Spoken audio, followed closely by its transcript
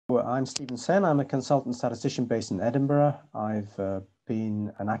I'm Stephen Senn. I'm a consultant statistician based in Edinburgh. I've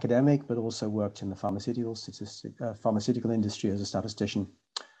been an academic, but also worked in the pharmaceutical industry as a statistician.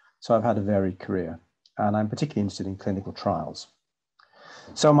 So I've had a varied career, and I'm particularly interested in clinical trials.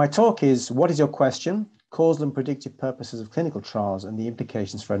 So my talk is, what is your question? Causal and predictive purposes of clinical trials and the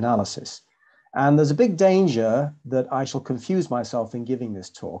implications for analysis. And there's a big danger that I shall confuse myself in giving this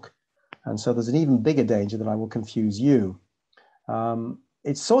talk. And so there's an even bigger danger that I will confuse you.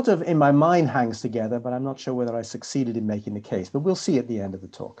 It sort of, in my mind, hangs together, but I'm not sure whether I succeeded in making the case, but we'll see at the end of the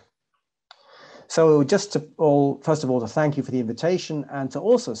talk. So just first of all, to thank you for the invitation and to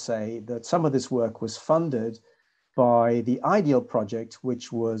also say that some of this work was funded by the IDEAL project,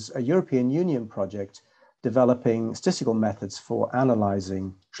 which was a European Union project developing statistical methods for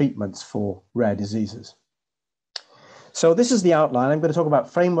analyzing treatments for rare diseases. So this is the outline. I'm going to talk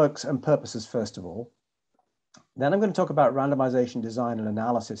about frameworks and purposes first of all. Then I'm going to talk about randomization design and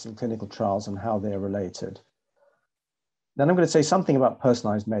analysis in clinical trials and how they're related. Then I'm going to say something about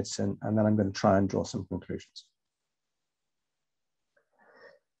personalized medicine, and then I'm going to try and draw some conclusions.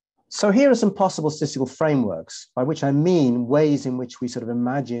 So here are some possible statistical frameworks, by which I mean ways in which we sort of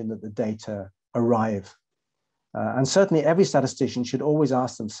imagine that the data arrive. And certainly every statistician should always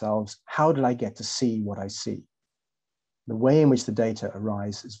ask themselves, how did I get to see what I see? The way in which the data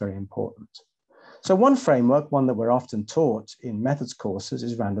arise is very important. So one framework, one that we're often taught in methods courses,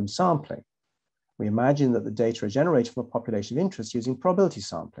 is random sampling. We imagine that the data are generated from a population of interest using probability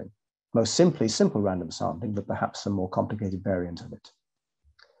sampling. Most simply, simple random sampling, but perhaps a more complicated variant of it.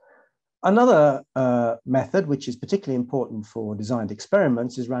 Another method, which is particularly important for designed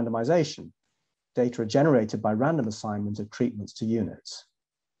experiments, is randomization. Data are generated by random assignment of treatments to units.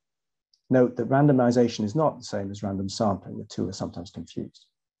 Note that randomization is not the same as random sampling. The two are sometimes confused.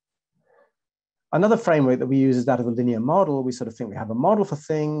 Another framework that we use is that of the linear model. We sort of think we have a model for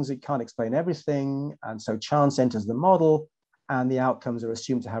things. It can't explain everything. And so chance enters the model, and the outcomes are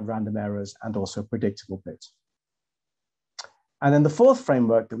assumed to have random errors and also a predictable bit. And then the fourth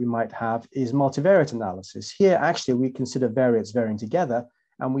framework that we might have is multivariate analysis. Here, actually, we consider variates varying together,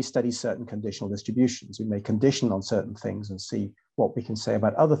 and we study certain conditional distributions. We may condition on certain things and see what we can say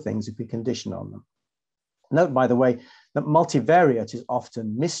about other things if we condition on them. Note, by the way, that multivariate is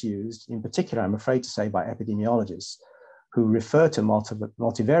often misused, in particular, I'm afraid to say, by epidemiologists who refer to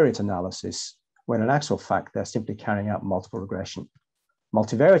multivariate analysis when in actual fact, they're simply carrying out multiple regression.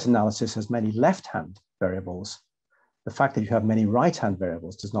 Multivariate analysis has many left-hand variables. The fact that you have many right-hand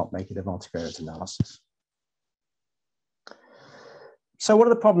variables does not make it a multivariate analysis. So what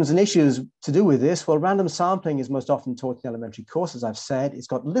are the problems and issues to do with this? Well, random sampling is most often taught in elementary courses, I've said. It's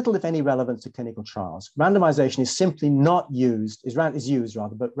got little, if any, relevance to clinical trials. Randomization is simply not used, is used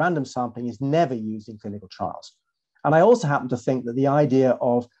rather, but random sampling is never used in clinical trials. And I also happen to think that the idea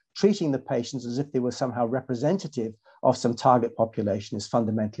of treating the patients as if they were somehow representative of some target population is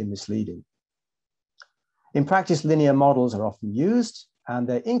fundamentally misleading. In practice, linear models are often used, and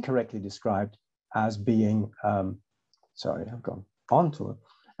they're incorrectly described as being,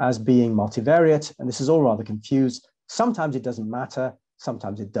 as being multivariate, and this is all rather confused. Sometimes it doesn't matter,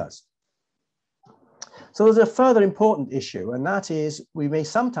 sometimes it does. So there's a further important issue, and that is we may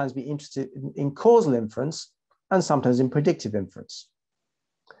sometimes be interested in causal inference and sometimes in predictive inference.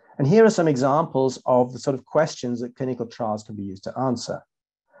 And here are some examples of the sort of questions that clinical trials can be used to answer.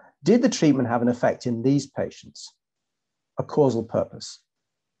 Did the treatment have an effect in these patients? A causal purpose.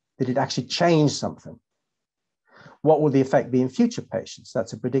 Did it actually change something? What will the effect be in future patients?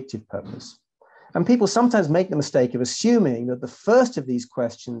 That's a predictive purpose. And people sometimes make the mistake of assuming that the first of these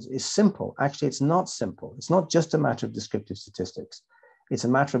questions is simple. Actually, it's not simple. It's not just a matter of descriptive statistics. It's a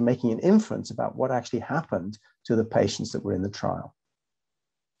matter of making an inference about what actually happened to the patients that were in the trial.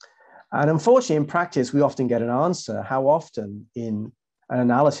 And unfortunately, in practice, we often get an answer. How often in an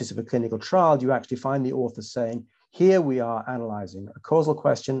analysis of a clinical trial do you actually find the author saying, here we are analyzing a causal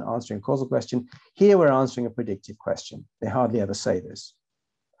question, answering a causal question. Here we're answering a predictive question. They hardly ever say this.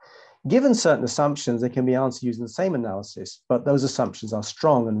 Given certain assumptions, they can be answered using the same analysis, but those assumptions are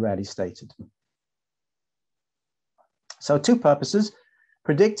strong and rarely stated. So two purposes.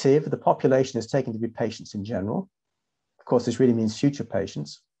 Predictive, the population is taken to be patients in general. Of course, this really means future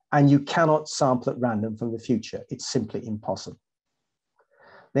patients. And you cannot sample at random from the future. It's simply impossible.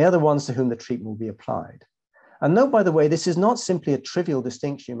 They are the ones to whom the treatment will be applied. And note, by the way, this is not simply a trivial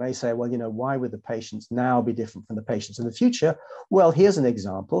distinction. You may say, well, why would the patients now be different from the patients in the future? Well, here's an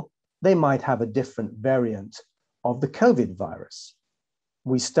example. They might have a different variant of the COVID virus.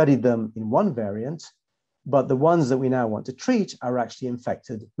 We studied them in one variant, but the ones that we now want to treat are actually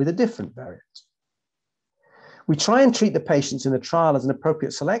infected with a different variant. We try and treat the patients in the trial as an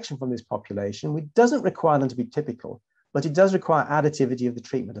appropriate selection from this population, which doesn't require them to be typical, but it does require additivity of the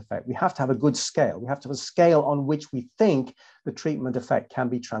treatment effect. We have to have a good scale. We have to have a scale on which we think the treatment effect can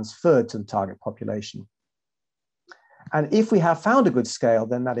be transferred to the target population. And if we have found a good scale,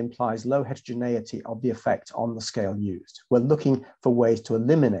 then that implies low heterogeneity of the effect on the scale used. We're looking for ways to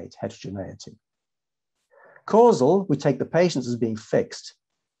eliminate heterogeneity. Causal, we take the patients as being fixed.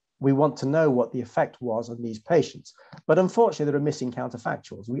 We want to know what the effect was on these patients. But unfortunately, there are missing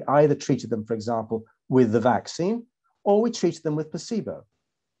counterfactuals. We either treated them, for example, with the vaccine, or we treated them with placebo.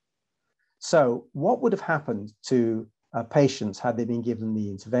 So what would have happened to patients had they been given the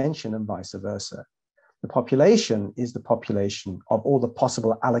intervention and vice versa? The population is the population of all the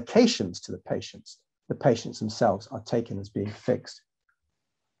possible allocations to the patients. The patients themselves are taken as being fixed.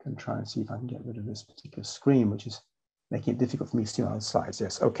 I can try and see if I can get rid of this particular screen, which is making it difficult for me to see my other slides.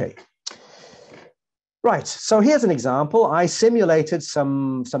 Yes, okay. Right, so here's an example. I simulated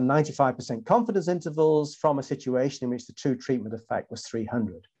some 95% confidence intervals from a situation in which the true treatment effect was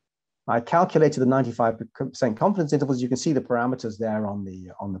 300. I calculated the 95% confidence intervals. You can see the parameters there on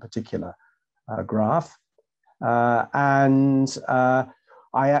the particular graph. I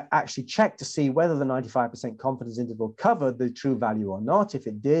actually checked to see whether the 95% confidence interval covered the true value or not. If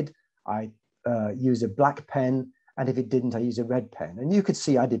it did, I used a black pen, and if it didn't, I used a red pen. And you could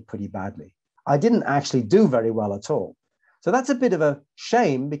see I did pretty badly. I didn't actually do very well at all. So that's a bit of a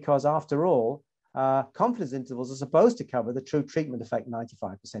shame, because after all, confidence intervals are supposed to cover the true treatment effect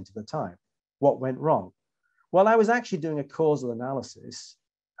 95% of the time. What went wrong? Well, I was actually doing a causal analysis,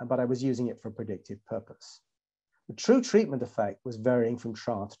 but I was using it for a predictive purpose. The true treatment effect was varying from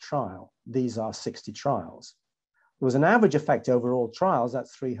trial to trial. These are 60 trials. There was an average effect over all trials,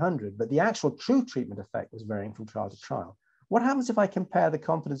 that's 300, but the actual true treatment effect was varying from trial to trial. What happens if I compare the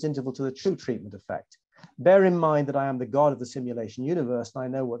confidence interval to the true treatment effect? Bear in mind that I am the god of the simulation universe, and I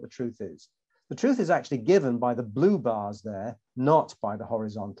know what the truth is. The truth is actually given by the blue bars there, not by the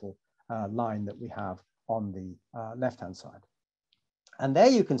horizontal line that we have on the left-hand side. And there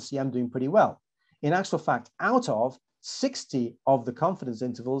you can see I'm doing pretty well. In actual fact, out of 60 of the confidence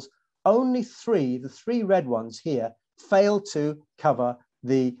intervals, only 3, the 3 red ones here, fail to cover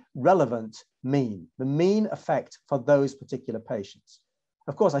the relevant mean, the mean effect for those particular patients.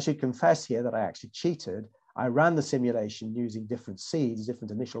 Of course, I should confess here that I actually cheated. I ran the simulation using different seeds,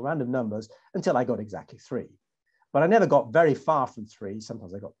 different initial random numbers, until I got exactly 3. But I never got very far from 3.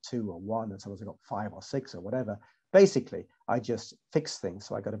 Sometimes I got 2 or 1, and sometimes I got 5 or 6 or whatever. Basically, I just fixed things.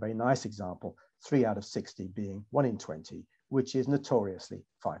 So I got a very nice example, 3 out of 60 being 1 in 20, which is notoriously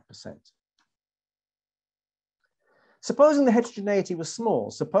 5%. Supposing the heterogeneity was small,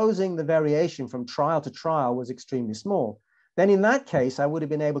 supposing the variation from trial to trial was extremely small, then in that case, I would have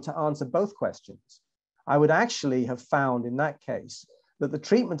been able to answer both questions. I would actually have found in that case that the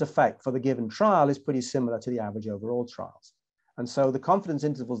treatment effect for the given trial is pretty similar to the average over all trials. And so the confidence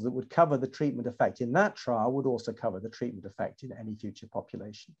intervals that would cover the treatment effect in that trial would also cover the treatment effect in any future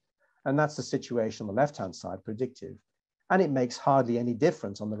population. And that's the situation on the left-hand side, predictive. And it makes hardly any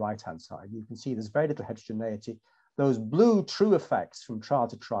difference on the right-hand side. You can see there's very little heterogeneity. Those blue true effects from trial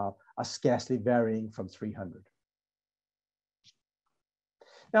to trial are scarcely varying from 300.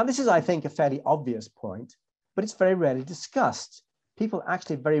 Now, this is, I think, a fairly obvious point, but it's very rarely discussed. People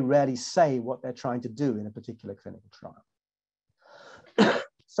actually very rarely say what they're trying to do in a particular clinical trial.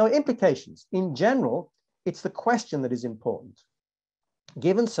 So implications. In general, it's the question that is important.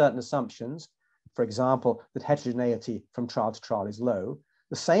 Given certain assumptions, for example, that heterogeneity from trial to trial is low,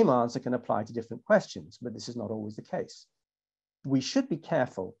 the same answer can apply to different questions, but this is not always the case. We should be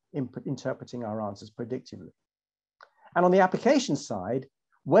careful in interpreting our answers predictively. And on the application side,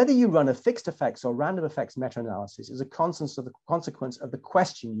 whether you run a fixed effects or random effects meta-analysis is a consequence of the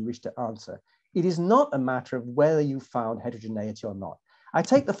question you wish to answer. It is not a matter of whether you found heterogeneity or not. I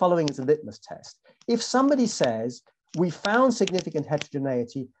take the following as a litmus test. If somebody says, we found significant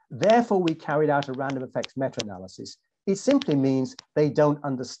heterogeneity, therefore we carried out a random effects meta-analysis, it simply means they don't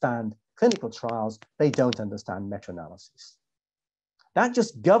understand clinical trials, they don't understand meta-analysis. That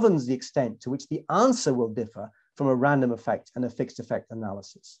just governs the extent to which the answer will differ from a random effect and a fixed effect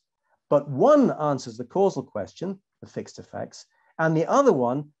analysis. But one answers the causal question, the fixed effects, and the other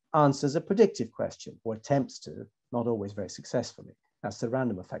one answers a predictive question, or attempts to, not always very successfully. That's the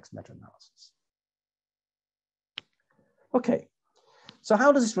random effects meta-analysis. Okay, so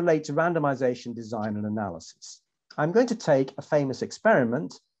how does this relate to randomization, design, and analysis? I'm going to take a famous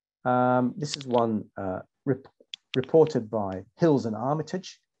experiment. This is one reported by Hills and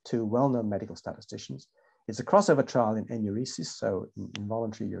Armitage, 2 well-known medical statisticians. It's a crossover trial in enuresis, so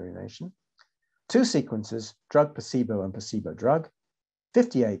involuntary urination. 2 sequences, drug placebo and placebo drug,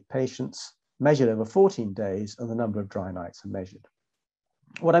 58 patients measured over 14 days, and the number of dry nights are measured.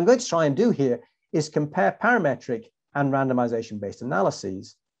 What I'm going to try and do here is compare parametric and randomization-based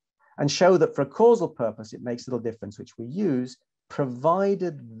analyses and show that for a causal purpose, it makes little difference which we use,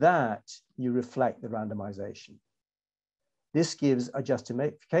 provided that you reflect the randomization. This gives a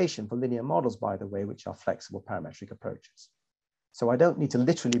justification for linear models, by the way, which are flexible parametric approaches. So I don't need to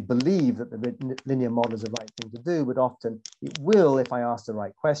literally believe that the linear model is the right thing to do, but often it will, if I ask the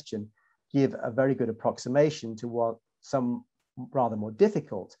right question, give a very good approximation to what some rather more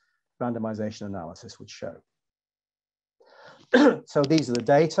difficult randomization analysis would show. So these are the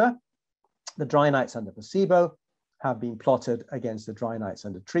data. The dry nights under placebo have been plotted against the dry nights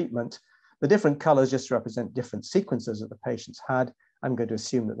under treatment. The different colors just represent different sequences that the patients had. I'm going to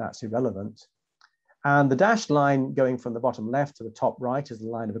assume that that's irrelevant. And the dashed line going from the bottom left to the top right is the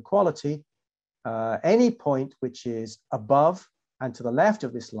line of equality. Any point which is above and to the left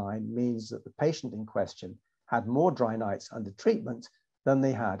of this line means that the patient in question had more dry nights under treatment than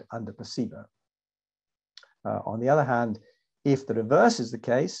they had under placebo. On the other hand, if the reverse is the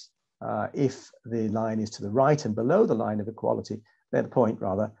case, if the line is to the right and below the line of equality, then the point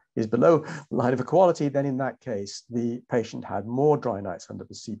rather is below the line of equality, then in that case, the patient had more dry nights under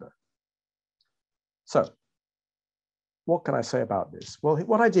placebo. So what can I say about this? Well,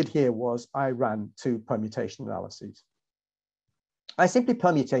 what I did here was I ran 2 permutation analyses. I simply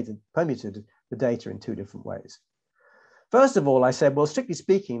permuted the data in 2 different ways. First of all, I said, well, strictly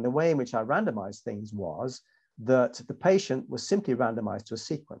speaking, the way in which I randomized things was that the patient was simply randomized to a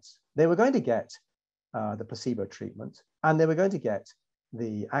sequence. They were going to get the placebo treatment and they were going to get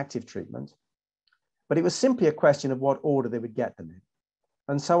the active treatment, but it was simply a question of what order they would get them in.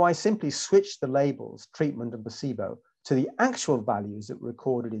 And so I simply switched the labels, treatment and placebo, to the actual values that were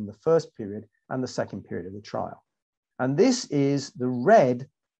recorded in the first period and the second period of the trial. And this is the red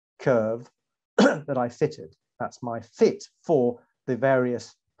curve that I fitted. That's my fit for the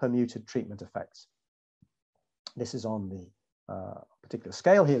various permuted treatment effects. This is on the particular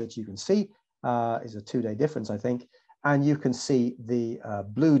scale here that you can see is a 2-day difference, I think. And you can see the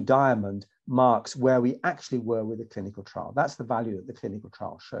blue diamond marks where we actually were with the clinical trial. That's the value that the clinical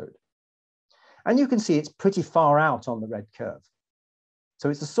trial showed. And you can see it's pretty far out on the red curve. So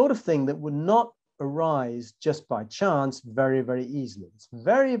it's the sort of thing that would not arise just by chance very, very easily. It's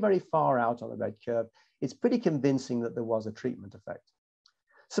very, very far out on the red curve. It's pretty convincing that there was a treatment effect.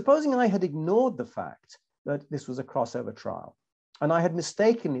 Supposing I had ignored the fact that this was a crossover trial, and I had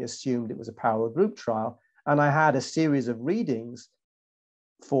mistakenly assumed it was a parallel group trial, and I had a series of readings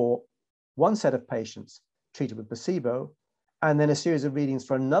for one set of patients treated with placebo, and then a series of readings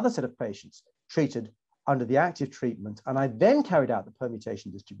for another set of patients treated under the active treatment, and I then carried out the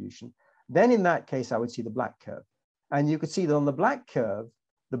permutation distribution, then in that case, I would see the black curve. And you could see that on the black curve,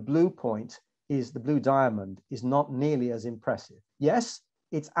 the blue point is the blue diamond is not nearly as impressive. Yes,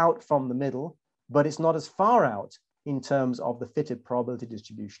 it's out from the middle, but it's not as far out in terms of the fitted probability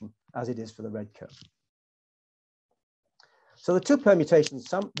distribution as it is for the red curve. So the 2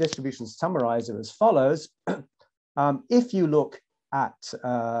 permutations distributions summarized are as follows. If you look at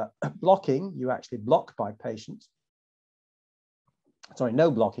blocking, you actually block by patient. Sorry,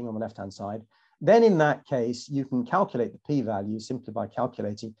 no blocking on the left-hand side. Then in that case, you can calculate the p-value simply by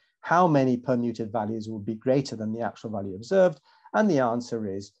calculating how many permuted values will be greater than the actual value observed. And the answer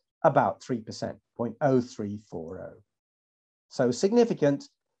is about 3%, 0.0340. So significant,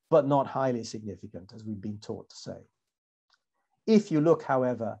 but not highly significant, as we've been taught to say. If you look,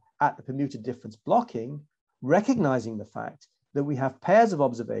 however, at the permuted difference blocking, recognizing the fact that we have pairs of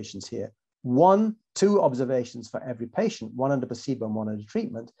observations here, 2 observations for every patient, 1 under placebo and 1 under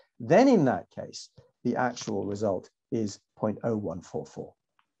treatment, then in that case, the actual result is 0.0144.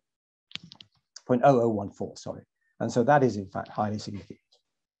 0.0014, sorry. And so that is in fact highly significant.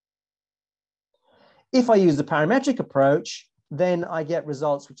 If I use the parametric approach, then I get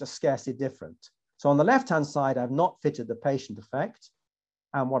results which are scarcely different. So on the left-hand side, I've not fitted the patient effect.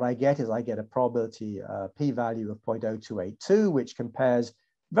 And what I get is I get a probability p-value of 0.0282, which compares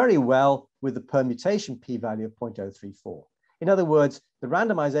very well with the permutation p-value of 0.034. In other words, the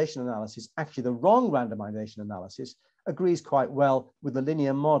randomization analysis, actually the wrong randomization analysis, agrees quite well with the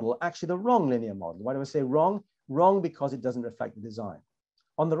linear model, actually the wrong linear model. Why do I say wrong? Wrong because it doesn't reflect the design.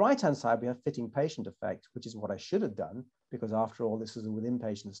 On the right-hand side, we have fitting patient effect, which is what I should have done, because after all, this is a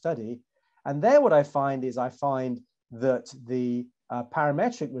within-patient study. And there what I find is I find that the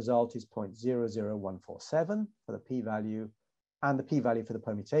parametric result is 0.00147 for the p-value, and the p-value for the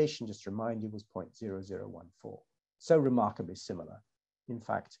permutation, just to remind you, was 0.0014. So remarkably similar. In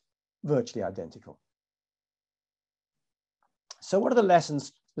fact, virtually identical. So what are the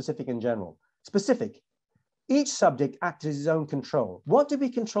lessons, specific and general? Specific, each subject acts as his own control. What do we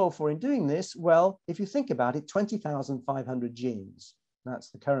control for in doing this? Well, if you think about it, 20,500 genes. That's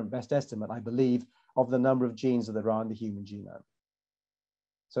the current best estimate, I believe, of the number of genes that there are in the human genome.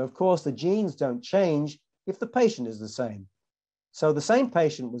 So of course, the genes don't change if the patient is the same. So the same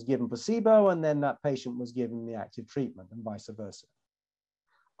patient was given placebo, and then that patient was given the active treatment, and vice versa.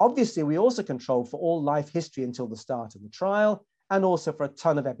 Obviously, we also control for all life history until the start of the trial, and also for a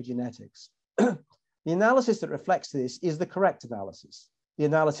ton of epigenetics. The analysis that reflects this is the correct analysis. The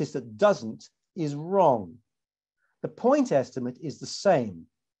analysis that doesn't is wrong. The point estimate is the same.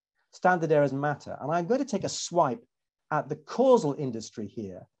 Standard errors matter. And I'm going to take a swipe at the causal industry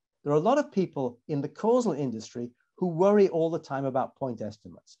here. There are a lot of people in the causal industry who worry all the time about point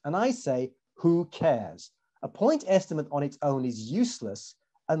estimates. And I say, who cares? A point estimate on its own is useless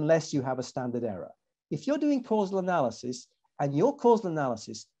unless you have a standard error. If you're doing causal analysis and your causal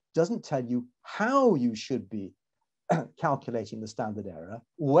analysis doesn't tell you how you should be calculating the standard error,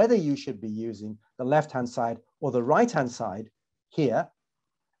 whether you should be using the left-hand side or the right-hand side here,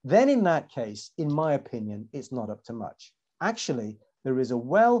 then in that case, in my opinion, it's not up to much. Actually, there is a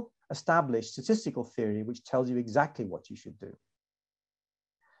well-established statistical theory which tells you exactly what you should do.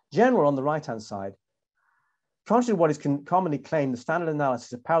 General, on the right-hand side, contrary to what is commonly claimed, the standard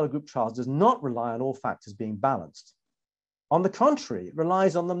analysis of parallel group trials does not rely on all factors being balanced. On the contrary, it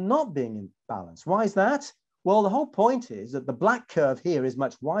relies on them not being in balance. Why is that? Well, the whole point is that the black curve here is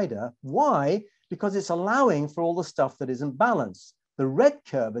much wider. Why? Because it's allowing for all the stuff that isn't balanced. The red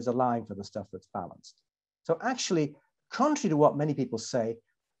curve is allowing for the stuff that's balanced. So actually, contrary to what many people say,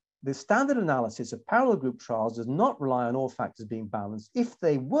 the standard analysis of parallel group trials does not rely on all factors being balanced. If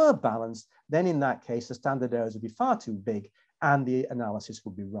they were balanced, then in that case, the standard errors would be far too big and the analysis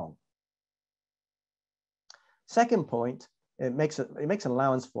would be wrong. Second point, it makes an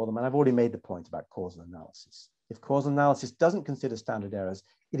allowance for them, and I've already made the point about causal analysis. If causal analysis doesn't consider standard errors,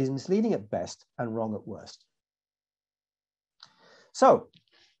 it is misleading at best and wrong at worst. So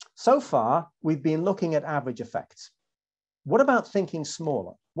far, we've been looking at average effects. What about thinking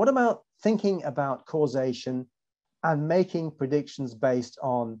smaller? What about thinking about causation and making predictions based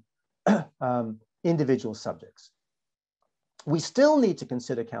on individual subjects? We still need to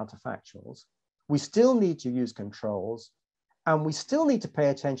consider counterfactuals. We still need to use controls. And we still need to pay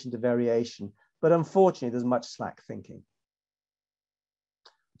attention to variation. But unfortunately, there's much slack thinking.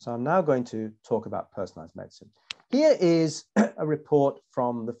 So I'm now going to talk about personalized medicine. Here is a report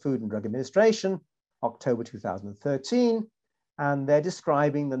from the Food and Drug Administration, October 2013, and they're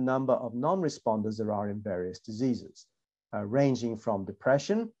describing the number of non-responders there are in various diseases, ranging from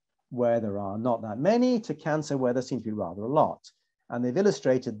depression, where there are not that many, to cancer, where there seem to be rather a lot. And they've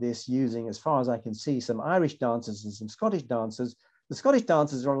illustrated this using, as far as I can see, some Irish dancers and some Scottish dancers. The Scottish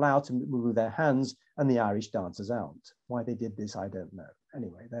dancers are allowed to move their hands and the Irish dancers aren't. Why they did this, I don't know.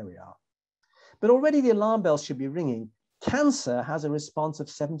 Anyway, there we are. But already the alarm bells should be ringing. Cancer has a response of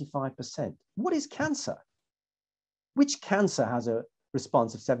 75%. What is cancer? Which cancer has a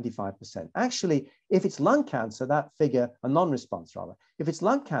response of 75%? Actually, if it's lung cancer, that figure, a non-response rather, if it's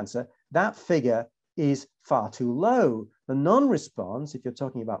lung cancer, that figure is far too low. The non-response, if you're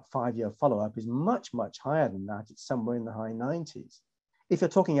talking about 5-year follow-up, is much, much higher than that. It's somewhere in the high 90s. If you're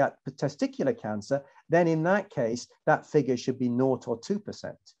talking about testicular cancer, then in that case, that figure should be 0 or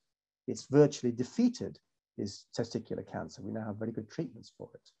 2%. It's virtually defeated, is testicular cancer. We now have very good treatments for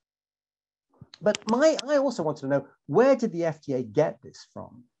it. But I also wanted to know, where did the FDA get this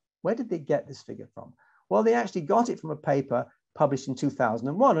from? Where did they get this figure from? Well, they actually got it from a paper published in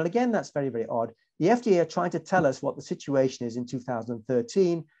 2001. And again, that's very, very odd. The FDA are trying to tell us what the situation is in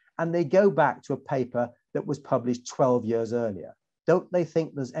 2013, and they go back to a paper that was published 12 years earlier. Don't they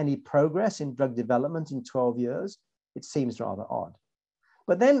think there's any progress in drug development in 12 years? It seems rather odd.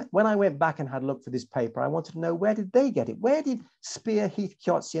 But then when I went back and had a look for this paper, I wanted to know, where did they get it? Where did Spear, Heath,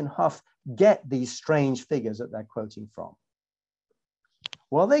 Chiozzi, and Huff get these strange figures that they're quoting from?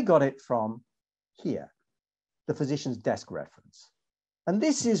 Well, they got it from here, the physician's desk reference. And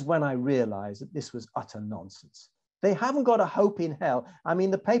this is when I realized that this was utter nonsense. They haven't got a hope in hell. I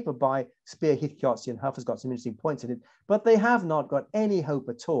mean, the paper by Spear, Heath, Chiozzi, and Huff has got some interesting points in it, but they have not got any hope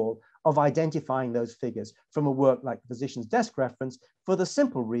at all of identifying those figures from a work like the physician's desk reference, for the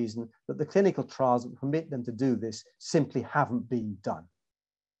simple reason that the clinical trials that permit them to do this simply haven't been done.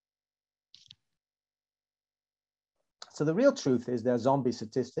 So the real truth is they're zombie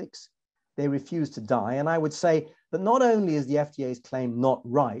statistics. They refuse to die. And I would say that not only is the FDA's claim not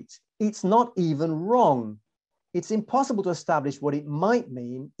right, it's not even wrong. it's impossible to establish what it might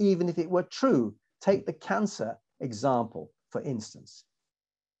mean, even if it were true. Take the cancer example, for instance.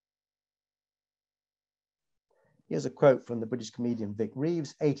 Here's a quote from the British comedian Vic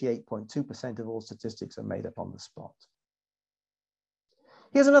Reeves: 88.2% of all statistics are made up on the spot.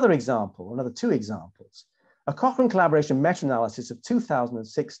 Here's another example, another two examples. A Cochrane collaboration meta-analysis of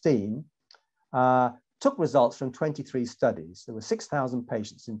 2016 took results from 23 studies. There were 6,000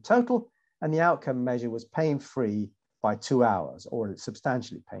 patients in total, and the outcome measure was pain-free by 2 hours, or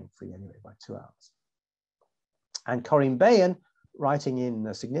substantially pain-free anyway, by 2 hours. And Corinne Bayen, writing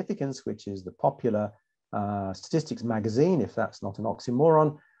in Significance, which is the popular statistics magazine, if that's not an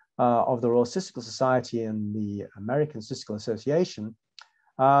oxymoron, of the Royal Statistical Society and the American Statistical Association,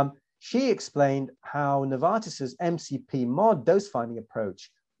 she explained how Novartis's MCP mod dose-finding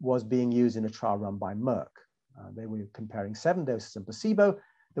approach was being used in a trial run by Merck. They were comparing 7 doses and placebo.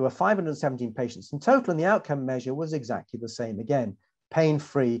 There were 517 patients in total, and the outcome measure was exactly the same again,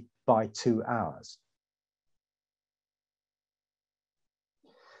 pain-free by 2 hours.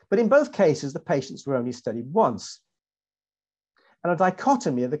 But in both cases, the patients were only studied once, and a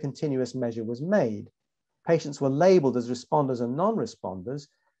dichotomy of the continuous measure was made. Patients were labeled as responders and non-responders,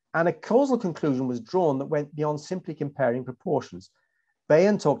 and a causal conclusion was drawn that went beyond simply comparing proportions.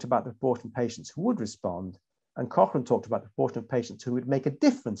 Bayen talked about the proportion of patients who would respond, and Cochrane talked about the proportion of patients who would make a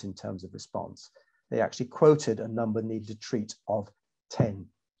difference in terms of response. They actually quoted a number needed to treat of 10.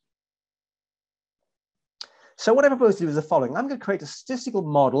 So what I propose to do is the following. I'm going to create a statistical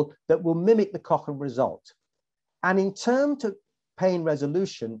model that will mimic the Cochrane result. And in terms of pain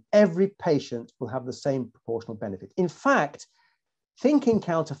resolution, every patient will have the same proportional benefit. In fact, thinking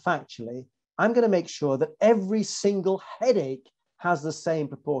counterfactually, I'm going to make sure that every single headache has the same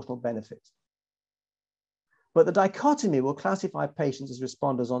proportional benefit. But the dichotomy will classify patients as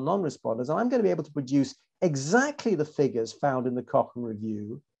responders or non-responders, and I'm going to be able to produce exactly the figures found in the Cochrane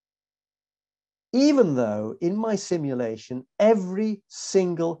review, even though in my simulation, every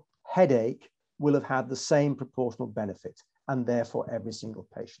single headache will have had the same proportional benefit, and therefore every single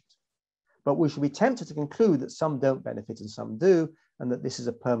patient. But we should be tempted to conclude that some don't benefit and some do, and that this is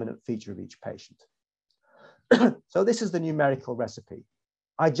a permanent feature of each patient. So this is the numerical recipe.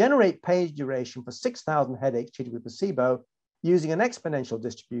 I generate page duration for 6,000 headaches treated with placebo using an exponential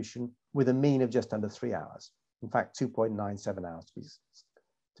distribution with a mean of just under 3 hours. In fact, 2.97 hours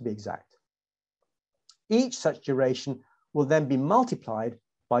to be exact. Each such duration will then be multiplied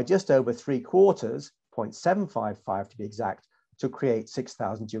by just over 3/4, 0.755 to be exact, to create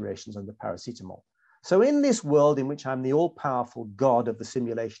 6,000 durations under paracetamol. So in this world in which I'm the all-powerful God of the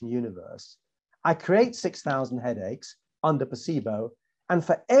simulation universe, I create 6,000 headaches under placebo, and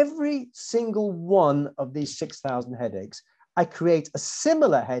for every single one of these 6,000 headaches, I create a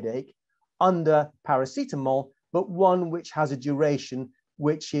similar headache under paracetamol, but one which has a duration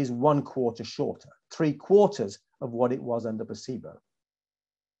which is 1/4 shorter, 3/4 of what it was under placebo.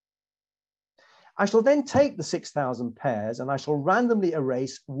 I shall then take the 6,000 pairs and I shall randomly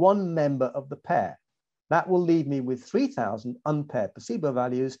erase one member of the pair. That will leave me with 3,000 unpaired placebo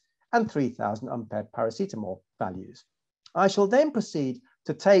values and 3,000 unpaired paracetamol values. I shall then proceed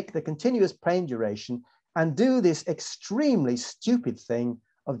to take the continuous pain duration and do this extremely stupid thing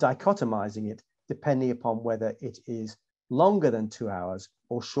of dichotomizing it depending upon whether it is longer than 2 hours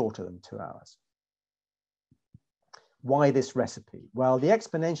or shorter than 2 hours. Why this recipe? Well, the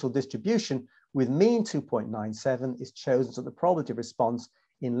exponential distribution with mean 2.97 is chosen so the probability of response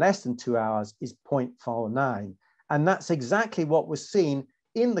in less than 2 hours is 0.49. And that's exactly what was seen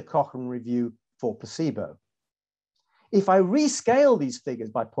in the Cochrane review for placebo. If I rescale these figures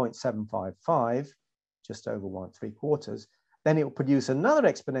by 0.755, just over 1/3, then it will produce another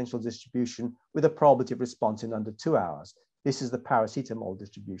exponential distribution with a probability of response in under 2 hours. This is the paracetamol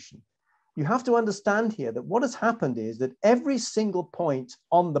distribution. You have to understand here that what has happened is that every single point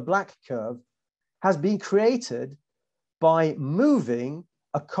on the black curve has been created by moving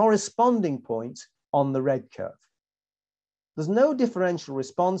a corresponding point on the red curve. There's no differential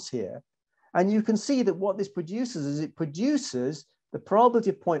response here. And you can see that what this produces is it produces the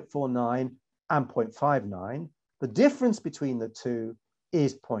probability of 0.49 and 0.59. The difference between the two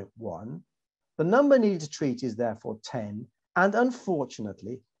is 0.1. The number needed to treat is therefore 10. And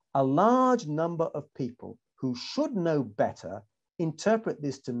unfortunately, a large number of people who should know better interpret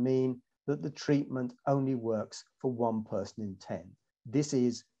this to mean that the treatment only works for 1 person in 10. This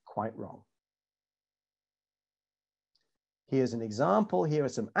is quite wrong. Here's an example. Here are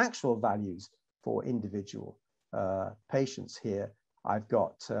some actual values for individual patients here. I've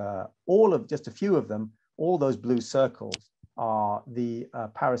got just a few of them. All those blue circles are the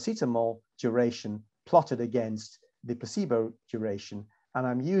paracetamol duration plotted against the placebo duration, and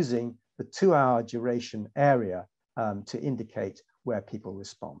I'm using the 2-hour duration area to indicate where people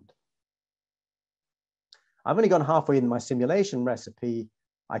respond. I've only gone halfway in my simulation recipe.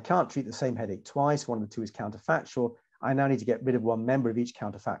 I can't treat the same headache twice. One of the two is counterfactual. I now need to get rid of one member of each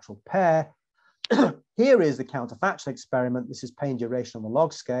counterfactual pair. Here is the counterfactual experiment. This is pain duration on the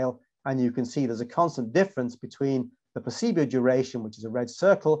log scale. And you can see there's a constant difference between the placebo duration, which is a red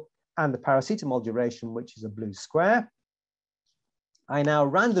circle, and the paracetamol duration, which is a blue square. I now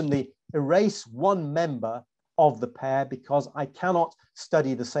randomly erase one member of the pair because I cannot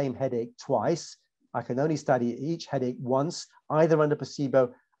study the same headache twice. I can only study each headache once, either under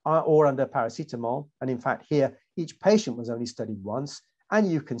placebo or under paracetamol. And in fact, here, each patient was only studied once. And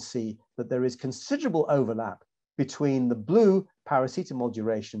you can see that there is considerable overlap between the blue paracetamol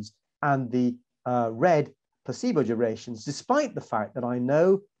durations and the red placebo durations, despite the fact that I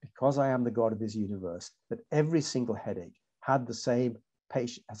know, because I am the God of this universe, that every single headache had the same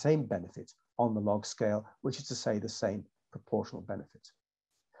benefit on the log scale, which is to say the same proportional benefit.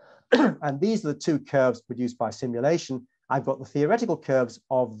 And these are the two curves produced by simulation. I've got the theoretical curves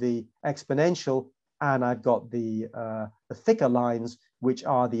of the exponential, and I've got the thicker lines, which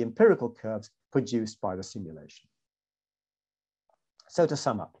are the empirical curves produced by the simulation. So to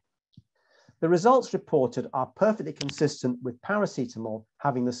sum up, the results reported are perfectly consistent with paracetamol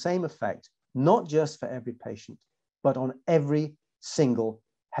having the same effect, not just for every patient, but on every single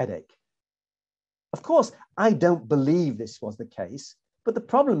headache. Of course, I don't believe this was the case, but the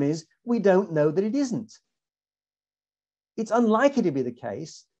problem is we don't know that it isn't. It's unlikely to be the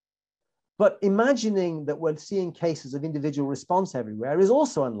case, but imagining that we're seeing cases of individual response everywhere is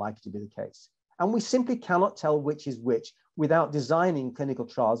also unlikely to be the case. And we simply cannot tell which is which without designing clinical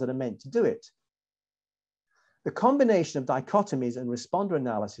trials that are meant to do it. The combination of dichotomies and responder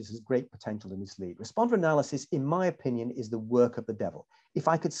analysis has great potential to mislead. Responder analysis, in my opinion, is the work of the devil. If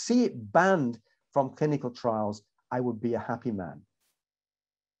I could see it banned from clinical trials, I would be a happy man.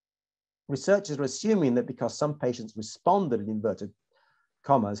 Researchers are assuming that because some patients responded in inverted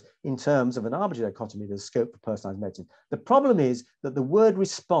commas in terms of an arbitrary dichotomy, there's scope for personalized medicine. The problem is that the word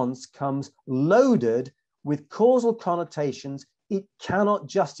response comes loaded with causal connotations it cannot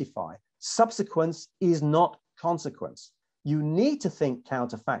justify. Subsequence is not consequence. You need to think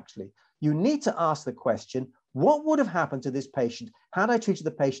counterfactually. You need to ask the question, what would have happened to this patient had I treated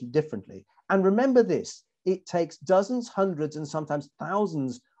the patient differently? And remember this, it takes dozens, hundreds, and sometimes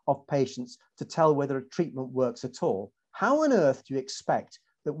thousands of patients to tell whether a treatment works at all. How on earth do you expect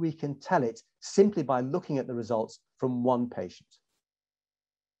that we can tell it simply by looking at the results from one patient?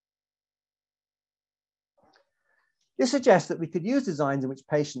 This suggests that we could use designs in which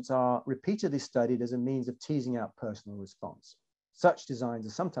patients are repeatedly studied as a means of teasing out personal response. Such designs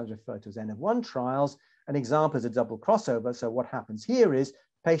are sometimes referred to as N-of-1 trials. An example is a double crossover. So what happens here is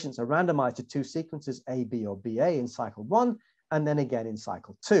patients are randomized to two sequences, A, B, or BA in cycle 1, and then again in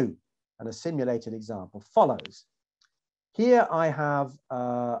cycle 2. And a simulated example follows. Here I have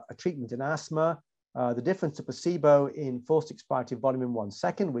a treatment in asthma. The difference to placebo in forced expiratory volume in 1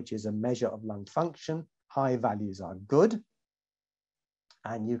 second, which is a measure of lung function. High values are good.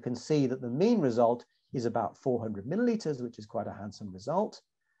 And you can see that the mean result is about 400 milliliters, which is quite a handsome result.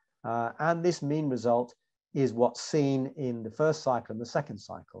 And this mean result is what's seen in the first cycle and the second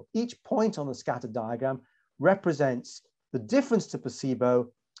cycle. Each point on the scatter diagram represents the difference to placebo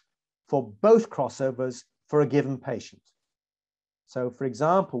for both crossovers for a given patient. So for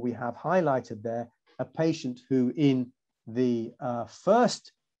example, we have highlighted there a patient who in the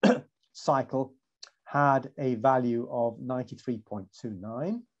first cycle had a value of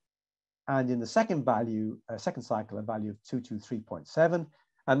 93.29, and in the second cycle, a value of 223.7,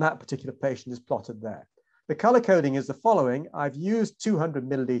 and that particular patient is plotted there. The color coding is the following. I've used 200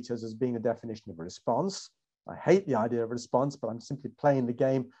 milliliters as being a definition of a response. I hate the idea of a response, but I'm simply playing the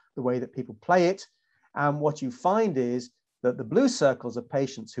game the way that people play it. And what you find is that the blue circles are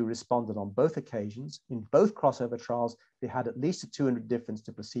patients who responded on both occasions. In both crossover trials, they had at least a 200 difference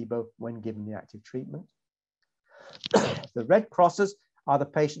to placebo when given the active treatment. The red crosses are the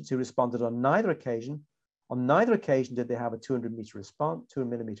patients who responded on neither occasion. On neither occasion did they have a 200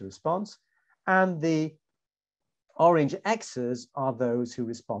 millimeter response. And the orange X's are those who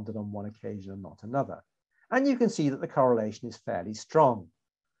responded on one occasion and not another. And you can see that the correlation is fairly strong.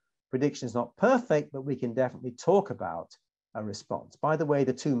 Prediction is not perfect, but we can definitely talk about a response. By the way,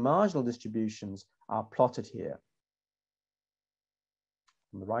 the two marginal distributions are plotted here.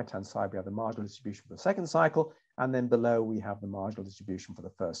 On the right-hand side, we have the marginal distribution for the second cycle, and then below we have the marginal distribution for the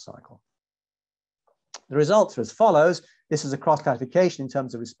first cycle. The results are as follows. This is a cross-classification in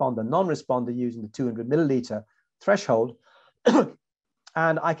terms of responder, non-responder using the 200 milliliter threshold.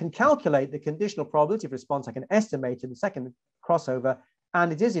 And I can calculate the conditional probability of response. I can estimate in the second crossover,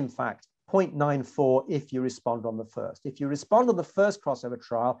 and it is in fact 0.94 if you respond on the first. If you respond on the first crossover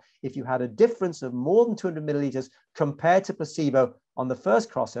trial, if you had a difference of more than 200 milliliters compared to placebo on the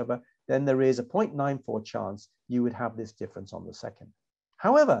first crossover, then there is a 0.94 chance you would have this difference on the second.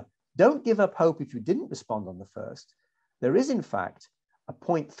 However, don't give up hope if you didn't respond on the first. There is in fact a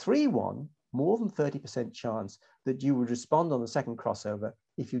 0.31, more than 30% chance that you would respond on the second crossover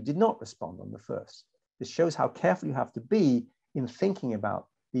if you did not respond on the first. This shows how careful you have to be in thinking about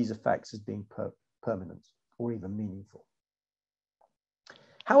these effects as being permanent or even meaningful.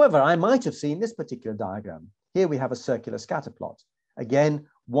 However, I might have seen this particular diagram. Here we have a circular scatter plot. Again,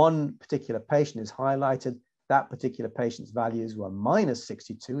 one particular patient is highlighted. That particular patient's values were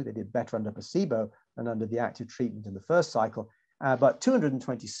 -62. They did better under placebo than under the active treatment in the first cycle, but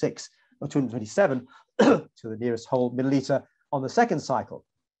 226 or 227 to the nearest whole milliliter on the second cycle.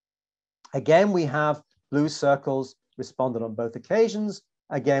 Again, we have blue circles responded on both occasions.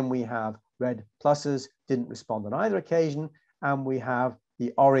 Again, we have red pluses, didn't respond on either occasion. And we have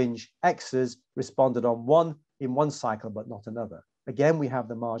the orange X's responded on in one cycle, but not another. Again, we have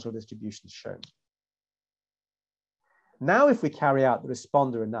the marginal distributions shown. Now, if we carry out the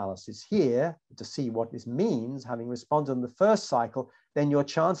responder analysis here to see what this means, having responded on the first cycle, then your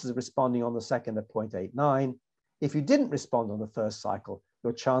chances of responding on the second are 0.89. If you didn't respond on the first cycle,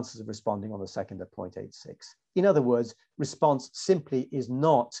 your chances of responding on the second are 0.86. In other words, response simply is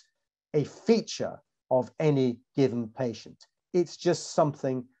not a feature of any given patient. It's just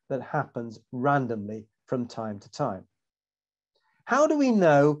something that happens randomly from time to time. How do we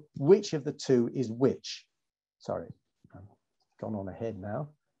know which of the two is which? Sorry, I've gone on ahead now.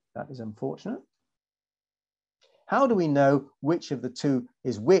 That is unfortunate. How do we know which of the two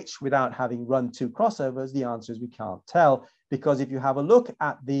is which without having run two crossovers? The answer is we can't tell, because if you have a look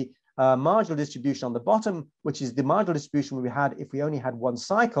at the marginal distribution on the bottom, which is the marginal distribution we had if we only had one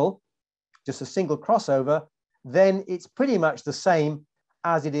cycle, just a single crossover, then it's pretty much the same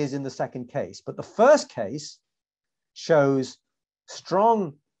as it is in the second case. But the first case shows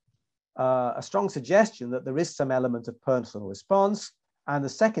a strong suggestion that there is some element of personal response, and the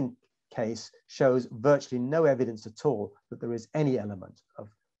second case shows virtually no evidence at all that there is any element of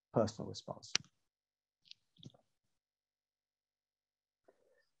personal response.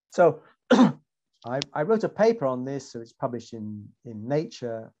 So I wrote a paper on this, so it's published in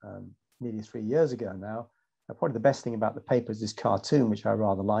Nature nearly 3 years ago now. Probably the best thing about the paper is this cartoon, which I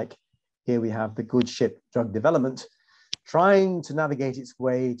rather like. Here we have the good ship drug development trying to navigate its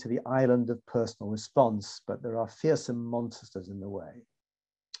way to the island of personal response, but there are fearsome monsters in the way.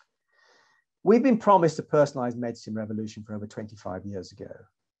 We've been promised a personalized medicine revolution for over 25 years ago.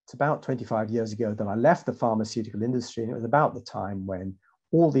 It's about 25 years ago that I left the pharmaceutical industry, and it was about the time when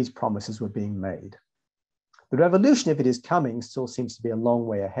all these promises were being made. The revolution, if it is coming, still seems to be a long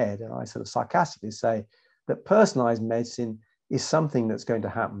way ahead, and I sort of sarcastically say that personalized medicine is something that's going to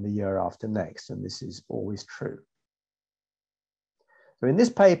happen the year after next, and this is always true. So in this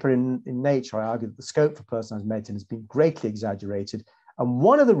paper in Nature, I argue that the scope for personalized medicine has been greatly exaggerated, and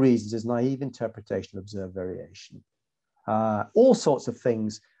one of the reasons is naive interpretation of observed variation. All sorts of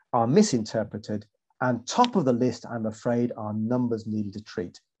things are misinterpreted, and top of the list, I'm afraid, are numbers needed to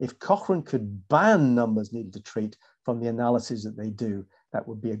treat. If Cochrane could ban numbers needed to treat from the analysis that they do, that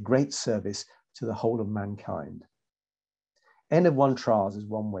would be a great service to the whole of mankind. N of 1 trials is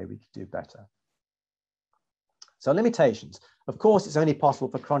one way we could do better. So limitations. Of course, it's only possible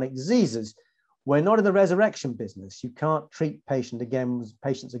for chronic diseases. We're not in the resurrection business. You can't treat patients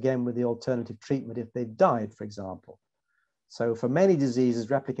again with the alternative treatment if they've died, for example. So for many diseases,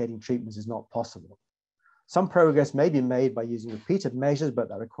 replicating treatments is not possible. Some progress may be made by using repeated measures, but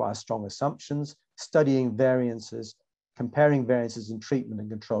that requires strong assumptions, studying variances, comparing variances in treatment and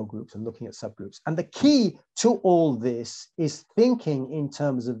control groups, and looking at subgroups. And the key to all this is thinking in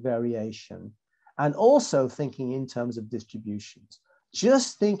terms of variation and also thinking in terms of distributions.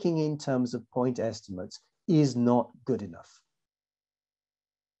 Just thinking in terms of point estimates is not good enough.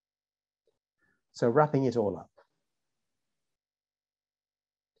 So wrapping it all up.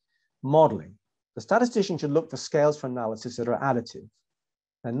 Modeling. The statistician should look for scales for analysis that are additive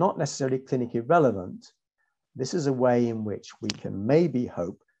and not necessarily clinically relevant. This is a way in which we can maybe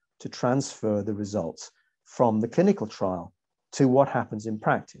hope to transfer the results from the clinical trial to what happens in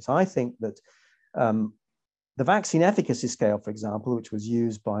practice. I think that the vaccine efficacy scale, for example, which was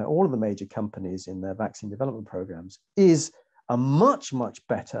used by all of the major companies in their vaccine development programs, is a much, much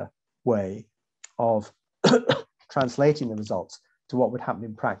better way of translating the results to what would happen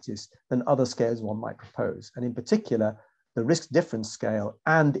in practice than other scales one might propose. And in particular, the risk difference scale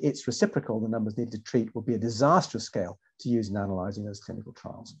and its reciprocal, the numbers needed to treat, will be a disastrous scale to use in analyzing those clinical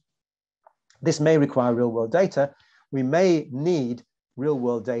trials. This may require real-world data. We may need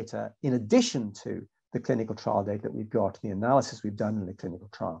real-world data in addition to the clinical trial data that we've got, the analysis we've done in the clinical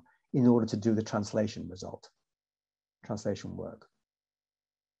trial, in order to do the translation work.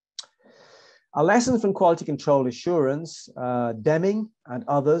 A lesson from quality control assurance, Deming and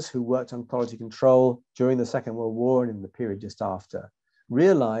others who worked on quality control during the Second World War and in the period just after,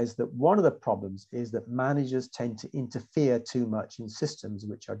 realized that one of the problems is that managers tend to interfere too much in systems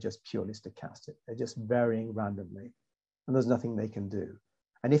which are just purely stochastic. They're just varying randomly, and there's nothing they can do.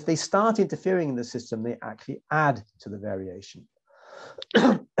 And if they start interfering in the system, they actually add to the variation.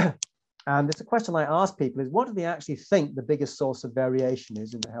 And it's a question I ask people is, what do they actually think the biggest source of variation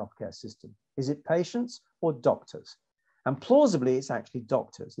is in the healthcare system? Is it patients or doctors? And plausibly, it's actually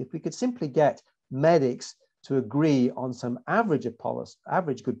doctors. If we could simply get medics to agree on some average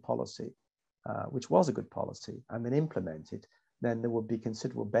good policy, which was a good policy, and then implement it, then there would be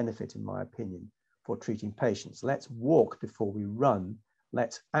considerable benefit, in my opinion, for treating patients. Let's walk before we run.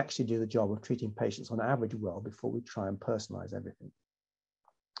 Let's actually do the job of treating patients on average well before we try and personalize everything.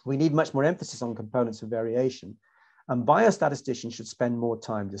 We need much more emphasis on components of variation, and biostatisticians should spend more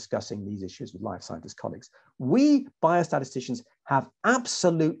time discussing these issues with life scientist colleagues. We biostatisticians have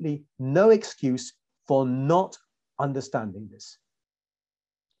absolutely no excuse for not understanding this.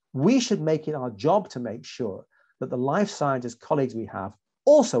 We should make it our job to make sure that the life scientist colleagues we have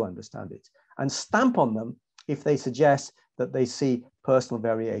also understand it and stamp on them if they suggest that they see personal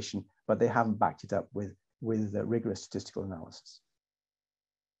variation, but they haven't backed it up with rigorous statistical analysis.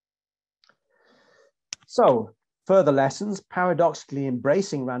 So, further lessons: paradoxically,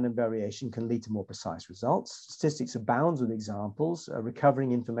 embracing random variation can lead to more precise results. Statistics abounds with examples.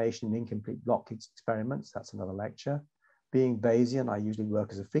 Recovering information in incomplete block experiments, that's another lecture. Being Bayesian, I usually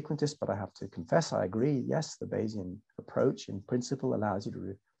work as a frequentist, but I have to confess I agree. Yes, the Bayesian approach in principle allows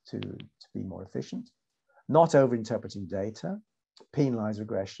you to be more efficient. Not over-interpreting data, penalized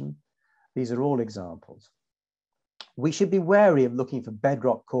regression. These are all examples. We should be wary of looking for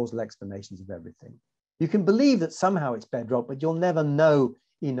bedrock causal explanations of everything. You can believe that somehow it's bedrock, but you'll never know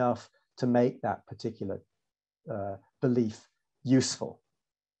enough to make that particular belief useful.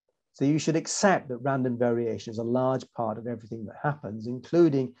 So you should accept that random variation is a large part of everything that happens,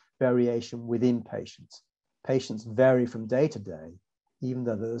 including variation within patients. Patients vary from day to day, even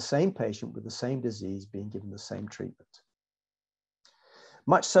though they're the same patient with the same disease being given the same treatment.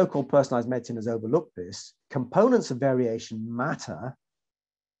 Much so-called personalized medicine has overlooked this. Components of variation matter.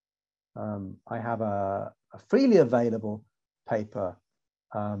 I have a freely available paper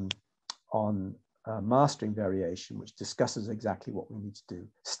on mastering variation, which discusses exactly what we need to do.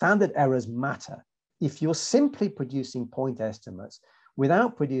 Standard errors matter. If you're simply producing point estimates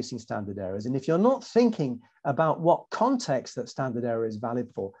without producing standard errors, and if you're not thinking about what context that standard error is valid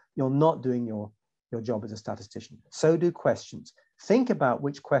for, you're not doing your job as a statistician. So do questions. Think about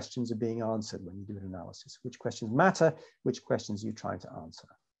which questions are being answered when you do an analysis, which questions matter, which questions you're trying to answer.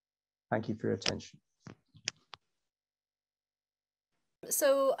 Thank you for your attention.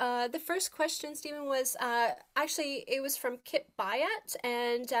 So the first question, Stephen, was actually, it was from Kip Bayat,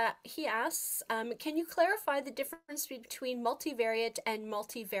 and he asks, can you clarify the difference between multivariate and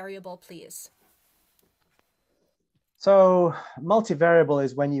multivariable, please? So multivariable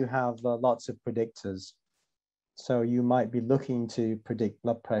is when you have lots of predictors. So you might be looking to predict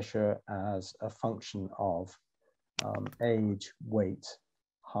blood pressure as a function of age, weight,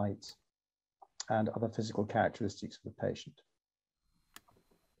 height, and other physical characteristics of the patient.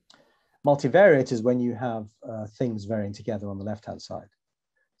 Multivariate is when you have things varying together on the left-hand side.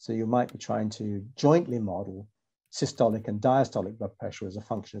 So you might be trying to jointly model systolic and diastolic blood pressure as a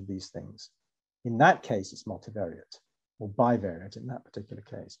function of these things. In that case, it's multivariate, or bivariate in that particular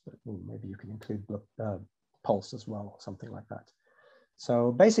case, but maybe you can include pulse as well, or something like that.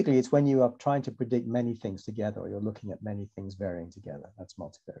 So basically, it's when you are trying to predict many things together, or you're looking at many things varying together. That's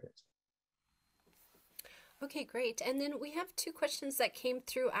multivariate. Okay, great. And then we have two questions that came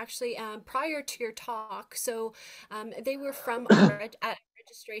through actually prior to your talk. So they were from at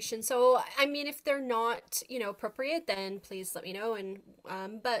registration. So I mean, if they're not, appropriate, then please let me know. And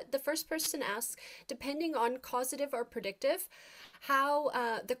but the first person asks, depending on causative or predictive, how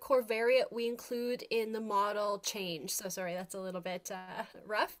the covariate we include in the model change. So sorry, that's a little bit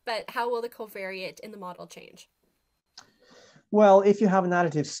rough, but how will the covariate in the model change? Well, if you have an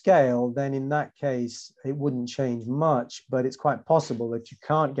additive scale, then in that case, it wouldn't change much, but it's quite possible that you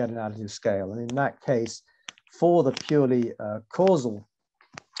can't get an additive scale. And in that case, for the purely causal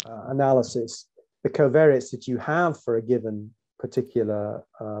analysis, the covariates that you have for a given particular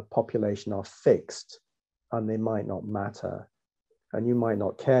population are fixed, and they might not matter, and you might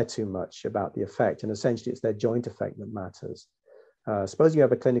not care too much about the effect, and essentially it's their joint effect that matters. Suppose you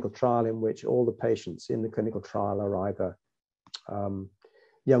have a clinical trial in which all the patients in the clinical trial are either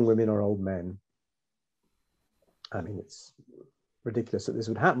young women or old men. I mean, it's ridiculous that this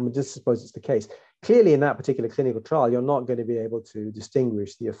would happen, but just suppose it's the case. Clearly, in that particular clinical trial, you're not going to be able to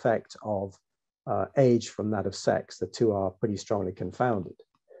distinguish the effect of age from that of sex. The two are pretty strongly confounded.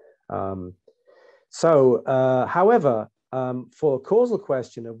 However, for a causal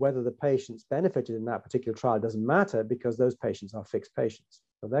question of whether the patients benefited in that particular trial, it doesn't matter because those patients are fixed patients.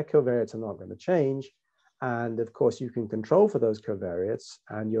 So their covariates are not going to change. And of course, you can control for those covariates,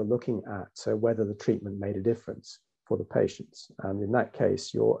 and you're looking at whether the treatment made a difference for the patients. And in that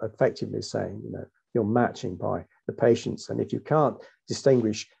case, you're effectively saying, you're matching by the patients. And if you can't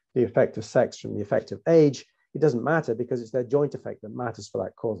distinguish the effect of sex from the effect of age, it doesn't matter because it's their joint effect that matters for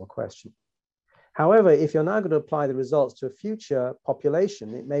that causal question. However, if you're now going to apply the results to a future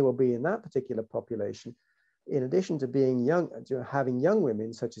population, it may well be in that particular population, in addition to being young, to having young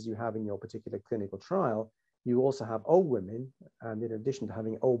women, such as you have in your particular clinical trial, you also have old women. And in addition to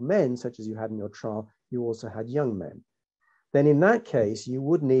having old men, such as you had in your trial, you also had young men. Then in that case, you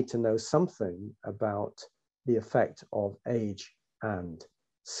would need to know something about the effect of age and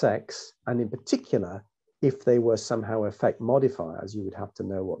sex. And in particular, if they were somehow effect modifiers, you would have to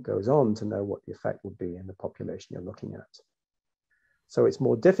know what goes on to know what the effect would be in the population you're looking at. So it's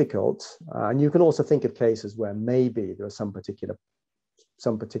more difficult. And you can also think of cases where maybe there are some particular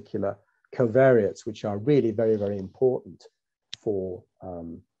covariates which are really very, very important for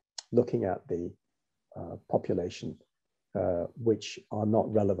looking at the population, which are not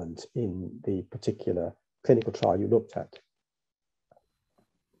relevant in the particular clinical trial you looked at.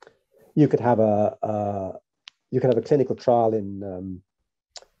 You could have a clinical trial in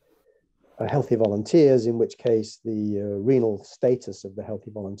healthy volunteers, in which case the renal status of the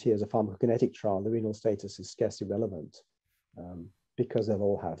healthy volunteers, a pharmacokinetic trial, the renal status is scarcely relevant because they'll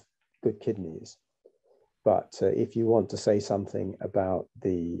all have good kidneys. But if you want to say something about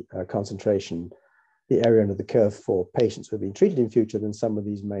the concentration, the area under the curve for patients who have been treated in future, then some of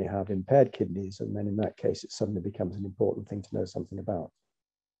these may have impaired kidneys. And then in that case, it suddenly becomes an important thing to know something about.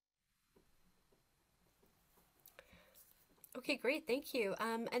 Okay, great, thank you.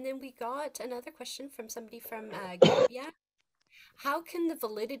 And then we got another question from somebody from Gambia. How can the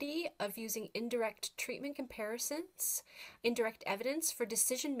validity of using indirect treatment comparisons, indirect evidence for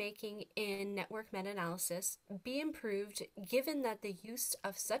decision making in network meta-analysis be improved given that the use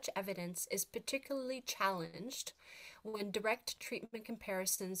of such evidence is particularly challenged when direct treatment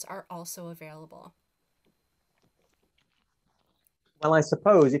comparisons are also available? Well, I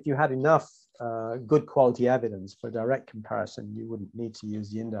suppose if you had enough good quality evidence for direct comparison, you wouldn't need to use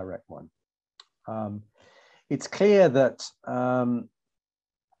the indirect one. It's clear that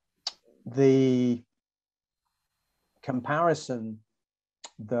the comparison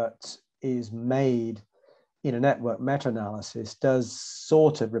that is made in a network meta-analysis does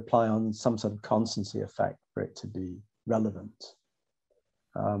sort of rely on some sort of constancy effect for it to be relevant.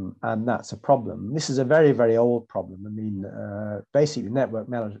 And that's a problem. This is a very, very old problem. I mean, basically, network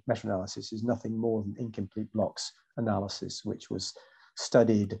meta-analysis is nothing more than incomplete blocks analysis, which was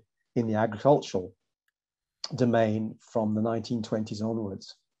studied in the agricultural domain from the 1920s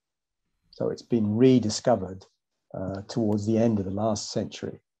onwards. So it's been rediscovered towards the end of the last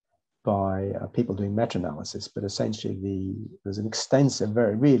century by people doing meta-analysis. But essentially, there's an extensive,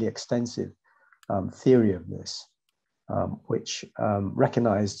 really extensive theory of this, which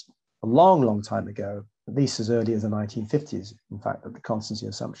recognized a long, long time ago, at least as early as the 1950s, in fact, that the constancy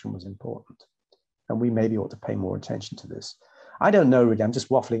assumption was important. And we maybe ought to pay more attention to this. I don't know, really, I'm just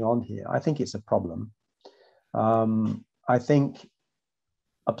waffling on here. I think it's a problem. I think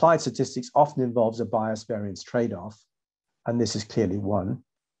applied statistics often involves a bias variance trade-off, and this is clearly one.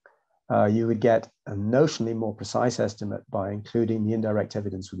 You would get a notionally more precise estimate by including the indirect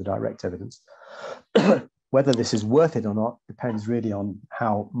evidence with the direct evidence. Whether this is worth it or not depends really on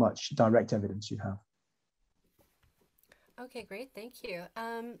how much direct evidence you have. Okay, great, thank you.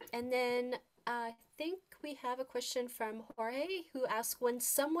 And then I think we have a question from Jorge who asks, when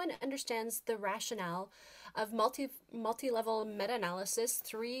someone understands the rationale of multi-level meta-analysis,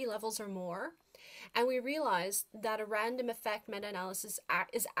 3 levels or more, and we realize that a random effect meta-analysis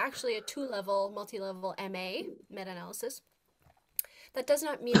is actually a 2-level, multi-level MA meta-analysis, that does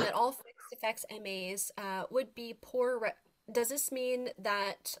not mean that all fixed effects MAs would be poor does this mean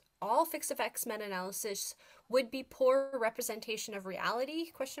that all fixed effects meta-analysis would be poor representation of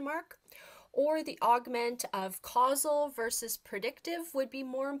reality, question mark? Or the augment of causal versus predictive would be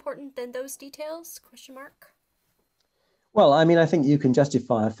more important than those details, question mark? Well, I mean, I think you can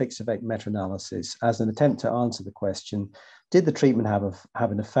justify a fixed effect meta-analysis as an attempt to answer the question, did the treatment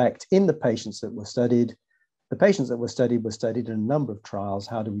have an effect in the patients that were studied? The patients that were studied in a number of trials.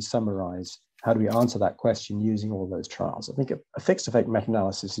 How do we summarize? How do we answer that question using all those trials? I think a fixed effect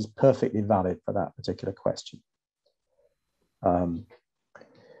meta-analysis is perfectly valid for that particular question.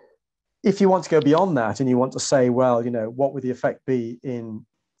 If you want to go beyond that and you want to say, well, you know, what would the effect be in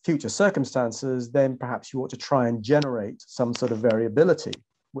future circumstances, then perhaps you ought to try and generate some sort of variability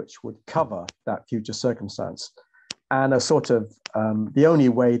which would cover that future circumstance. And a sort of, the only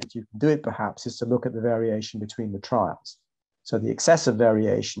way that you can do it perhaps is to look at the variation between the trials. So the excessive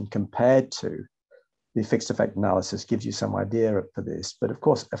variation compared to the fixed effect analysis gives you some idea for this. But of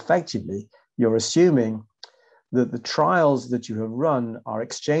course, effectively, you're assuming that the trials that you have run are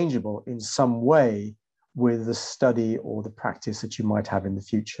exchangeable in some way with the study or the practice that you might have in the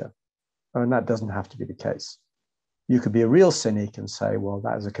future. And that doesn't have to be the case. You could be a real cynic and say, well,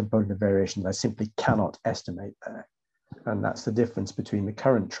 that is a component of variation that I simply cannot estimate there. And that's the difference between the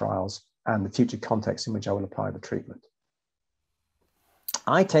current trials and the future context in which I will apply the treatment.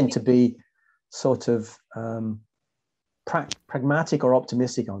 I tend to be sort of pragmatic or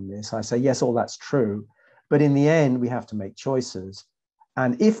optimistic on this. I say, yes, all that's true. But in the end, we have to make choices.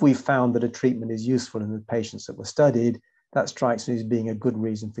 And if we found that a treatment is useful in the patients that were studied, that strikes me as being a good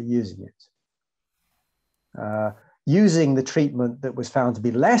reason for using it. Using the treatment that was found to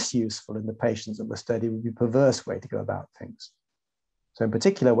be less useful in the patients that were studied would be a perverse way to go about things. So in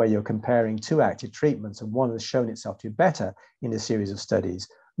particular, where you're comparing two active treatments and one has shown itself to be better in a series of studies,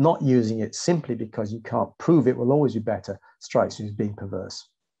 not using it simply because you can't prove it will always be better strikes me as being perverse.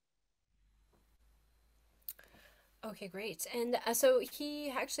 Okay, great. And so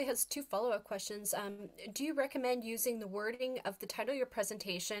he actually has two follow-up questions. Do you recommend using the wording of the title of your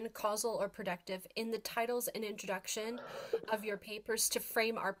presentation, causal or predictive, in the titles and introduction of your papers to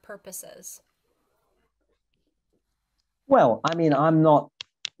frame our purposes? Well, I mean, I'm not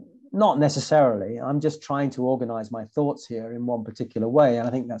necessarily. I'm just trying to organize my thoughts here in one particular way. And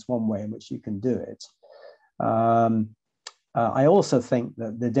I think that's one way in which you can do it. I also think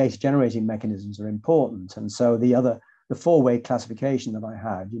that the data generating mechanisms are important. And so the four-way classification that I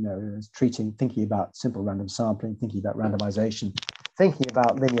had, you know, is thinking about simple random sampling, thinking about randomization, thinking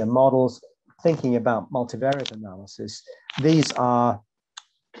about linear models, thinking about multivariate analysis. These are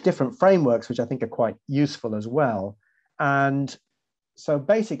different frameworks which I think are quite useful as well. And so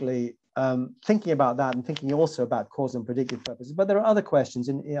basically thinking about that and thinking also about causal and predictive purposes. But there are other questions.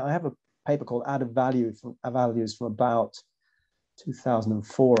 I have a paper called Added Values from about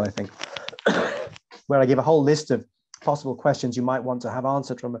 2004, I think, where I give a whole list of possible questions you might want to have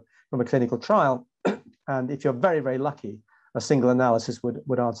answered from a clinical trial. And if you're very, very lucky, a single analysis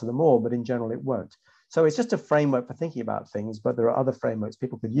would answer them all, but in general, it won't. So it's just a framework for thinking about things, but there are other frameworks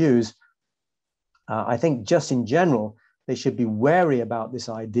people could use. I think just in general, they should be wary about this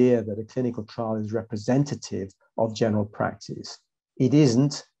idea that a clinical trial is representative of general practice. It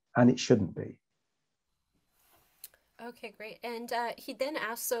isn't, and it shouldn't be. Okay, great. And he then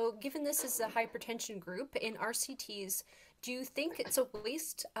asked, so given this is a hypertension group in RCTs, do you think it's a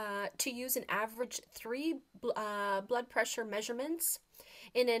waste to use an average 3 blood pressure measurements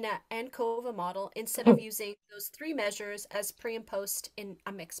in an ANCOVA model instead of using those 3 measures as pre and post in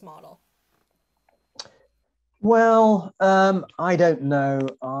a mixed model? Well, I don't know.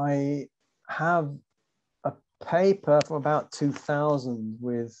 I have a paper from about 2000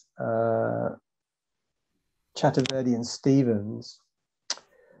 with Chaturvedi and Stevens,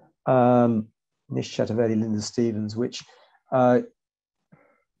 Nish Chaturvedi, Linda Stevens, which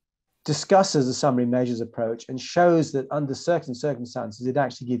discusses the summary measures approach and shows that under certain circumstances, it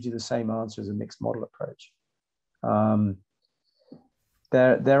actually gives you the same answer as a mixed model approach.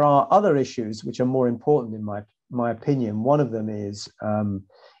 There are other issues which are more important in my opinion. One of them is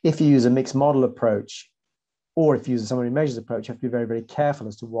if you use a mixed model approach, or if you use a summary measures approach, you have to be very, very careful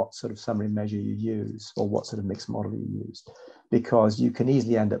as to what sort of summary measure you use or what sort of mixed model you use, because you can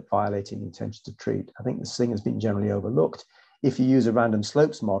easily end up violating intention to treat. I think this thing has been generally overlooked. If you use a random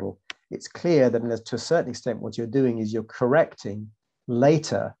slopes model, it's clear that to a certain extent, what you're doing is you're correcting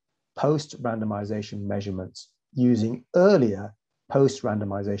later post-randomization measurements using earlier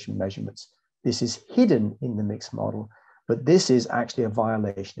post-randomization measurements. This is hidden in the mixed model, but this is actually a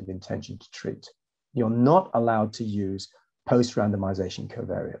violation of intention to treat. You're not allowed to use post-randomization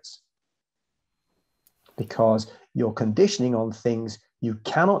covariates because you're conditioning on things you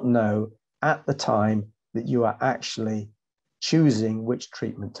cannot know at the time that you are actually choosing which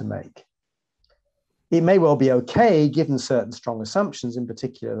treatment to make. It may well be okay given certain strong assumptions, in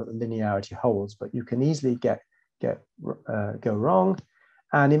particular that the linearity holds, but you can easily go wrong.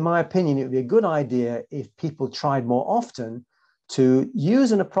 And in my opinion, it would be a good idea if people tried more often to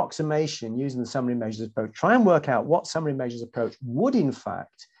use an approximation using the summary measures approach, try and work out what summary measures approach would in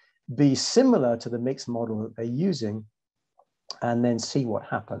fact be similar to the mixed model that they're using, and then see what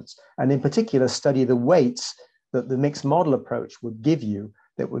happens. And in particular, study the weights that the mixed model approach would give you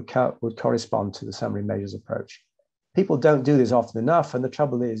that would correspond to the summary measures approach. People don't do this often enough, and the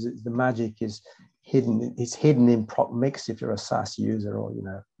trouble is the magic is hidden. It's hidden in proc mix if you're a SAS user, or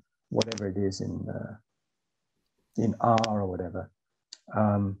whatever it is in R or whatever.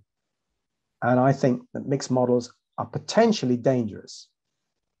 And I think that mixed models are potentially dangerous.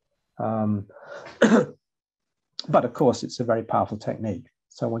 But of course, it's a very powerful technique,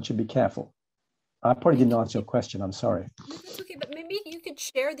 so one should be careful. I probably didn't answer your question. I'm sorry. That's okay, but maybe you could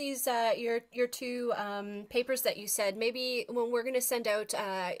share these your two papers that you said. Maybe when we're going to send out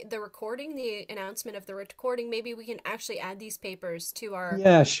the recording, the announcement of the recording, maybe we can actually add these papers to our.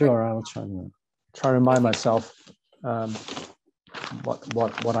 Yeah, sure. I'll try to remind myself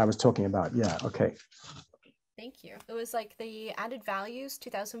what I was talking about. Yeah. Okay. Thank you. It was like the added values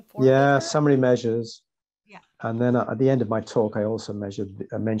 2004 Yeah, paper. summary measures. Yeah. And then at the end of my talk, I also mentioned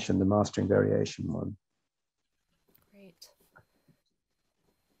the mastering variation one. Great.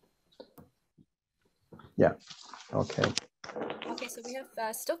 Yeah. Okay. Okay, so we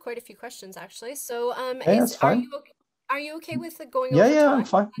have still quite a few questions actually. So Yeah, that's fine. Are you okay with going Yeah, over yeah, time? I'm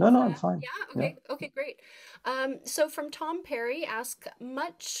fine. No, I'm fine. Yeah, okay, yeah. Okay, great. So from Tom Perry, ask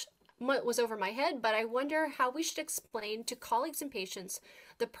much was over my head, but I wonder how we should explain to colleagues and patients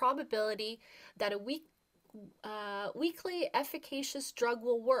the probability that a weakly efficacious drug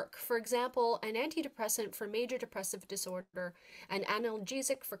will work. For example, an antidepressant for major depressive disorder, an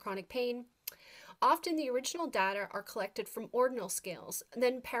analgesic for chronic pain. Often the original data are collected from ordinal scales,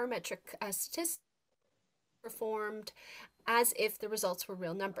 then parametric statistics performed as if the results were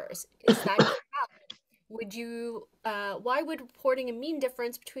real numbers. Is that valid? Why would reporting a mean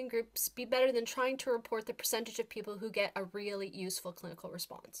difference between groups be better than trying to report the percentage of people who get a really useful clinical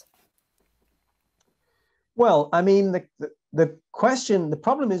response? Well, I mean, the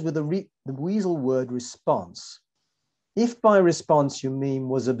problem is with the weasel word response. If by response you mean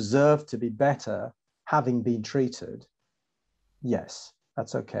was observed to be better having been treated, yes,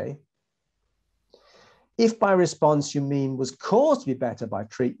 that's okay. If by response you mean was caused to be better by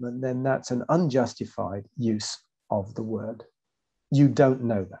treatment, then that's an unjustified use of the word. You don't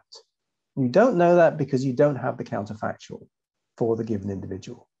know that. You don't know that because you don't have the counterfactual for the given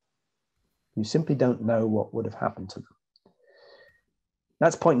individual. You simply don't know what would have happened to them.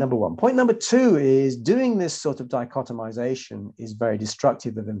 That's point number one. Point number two is doing this sort of dichotomization is very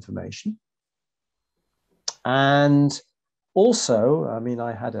destructive of information. And also, I mean,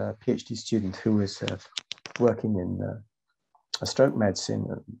 I had a PhD student who was working in stroke medicine,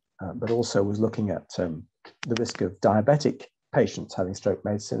 but also was looking at the risk of diabetic patients having stroke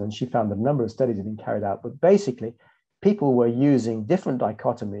medicine. And she found that a number of studies had been carried out, but basically people were using different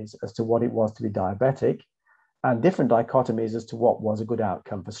dichotomies as to what it was to be diabetic and different dichotomies as to what was a good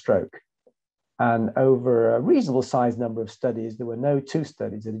outcome for stroke. And over a reasonable sized number of studies, there were no two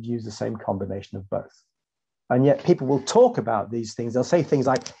studies that had used the same combination of both. And yet people will talk about these things. They'll say things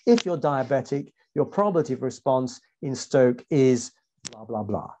like, if you're diabetic, your probability of response in stroke is blah, blah,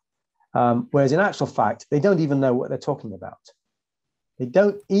 blah. Whereas in actual fact, they don't even know what they're talking about. They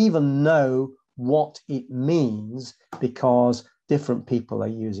don't even know what it means because different people are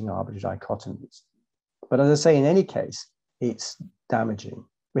using arbitrary dichotomies. But as I say, in any case, it's damaging.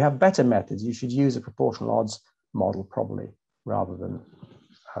 We have better methods. You should use a proportional odds model probably rather than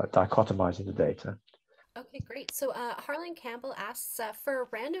dichotomizing the data. Okay, great. So Harlan Campbell asks, for a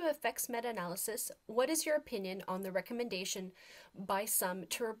random effects meta-analysis, what is your opinion on the recommendation by some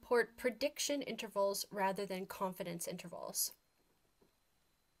to report prediction intervals rather than confidence intervals?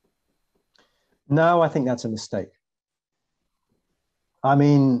 No, I think that's a mistake. I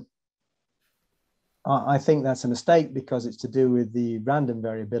mean, I think that's a mistake because it's to do with the random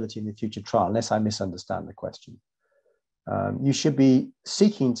variability in the future trial, unless I misunderstand the question. You should be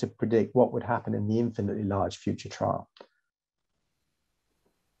seeking to predict what would happen in the infinitely large future trial.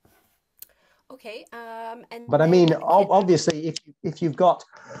 Okay, but I mean, obviously, if you've got,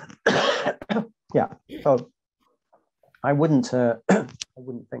 yeah, so I wouldn't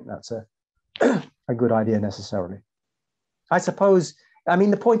think that's a good idea necessarily. I suppose. I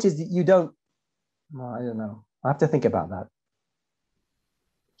mean, the point is that you don't Well, I don't know. I have to think about that.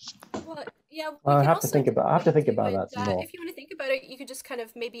 Well, yeah, we I can have to also think do about. I have that to think too. about And that some more. if you want to think about it, you could just kind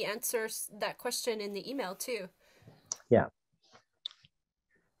of maybe answer that question in the email too. Yeah.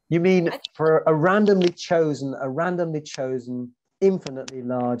 You mean I think, for a randomly chosen, infinitely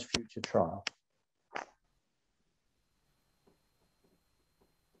large future trial?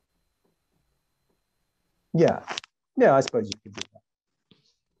 Yeah. Yeah, I suppose you could do that.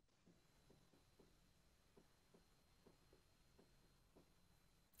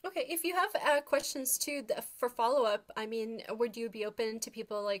 okay, if you have questions too for follow-up, I mean, would you be open to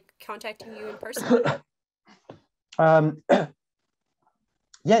people like contacting you in person?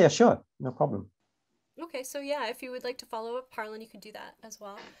 Yeah, yeah, sure. No problem. Okay, so yeah, if you would like to follow up, Harlan, you could do that as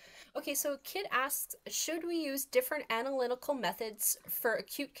well. Okay, so Kit asks, should we use different analytical methods for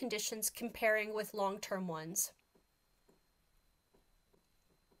acute conditions comparing with long-term ones?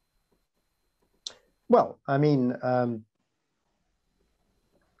 Well, I mean,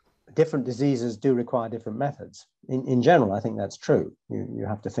 different diseases do require different methods. In general, I think that's true. You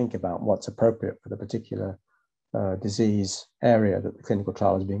have to think about what's appropriate for the particular disease area that the clinical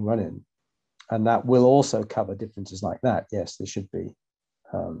trial is being run in. And that will also cover differences like that. Yes, there should be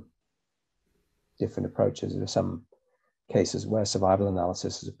different approaches. There are some cases where survival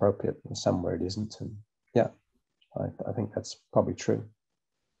analysis is appropriate and some where it isn't. And yeah, I think that's probably true.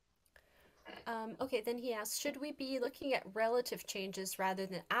 Okay, then he asks, should we be looking at relative changes rather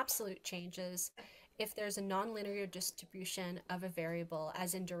than absolute changes if there's a nonlinear distribution of a variable,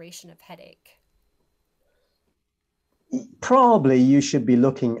 as in duration of headache? Probably you should be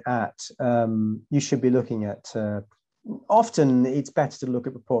looking at often it's better to look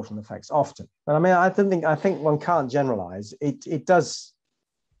at proportional effects often. But I mean, I think one can't generalize. It does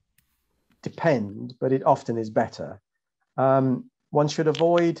depend, but it often is better. One should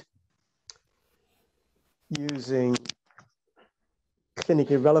avoid using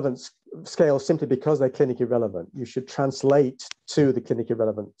clinically relevant scales simply because they're clinically relevant. You should translate to the clinically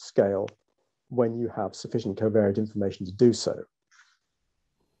relevant scale when you have sufficient covariate information to do so,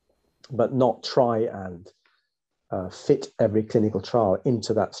 but not try and fit every clinical trial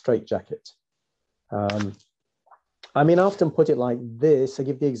into that straitjacket. I mean, I often put it like this. I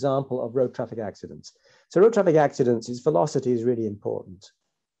give the example of road traffic accidents. So road traffic accidents, velocity is really important.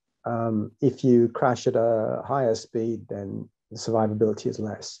 If you crash at a higher speed, then the survivability is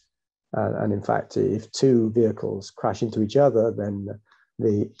less. And in fact, if two vehicles crash into each other, then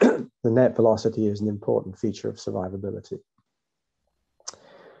the, the net velocity is an important feature of survivability.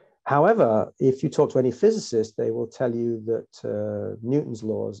 However, if you talk to any physicist, they will tell you that Newton's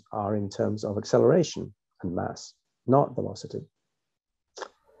laws are in terms of acceleration and mass, not velocity.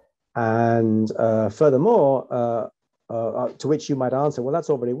 And furthermore, to which you might answer, well, that's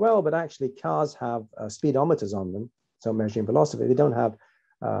all very well, but actually cars have speedometers on them, so measuring velocity. They don't have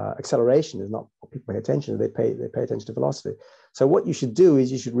acceleration. Is not what people pay attention to. They pay attention to velocity. So what you should do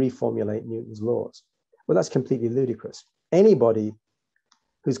is you should reformulate Newton's laws. Well, that's completely ludicrous. Anybody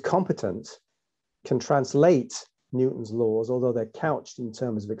who's competent can translate Newton's laws, although they're couched in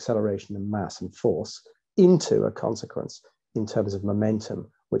terms of acceleration and mass and force, into a consequence in terms of momentum,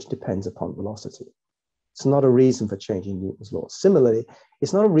 which depends upon velocity. It's not a reason for changing Newton's laws. Similarly,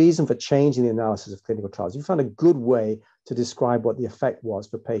 it's not a reason for changing the analysis of clinical trials. You found a good way to describe what the effect was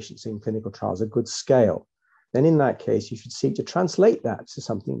for patients in clinical trials, a good scale. Then in that case, you should seek to translate that to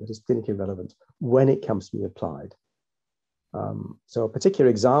something that is clinically relevant when it comes to be applied. So a particular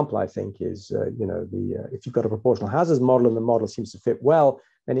example, I think, is, if you've got a proportional hazards model and the model seems to fit well,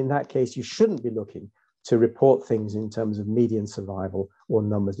 then in that case, you shouldn't be looking to report things in terms of median survival or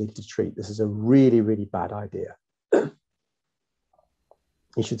numbers needed to treat. This is a really, really bad idea.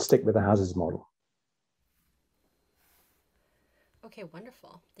 You should stick with the hazards model. Okay,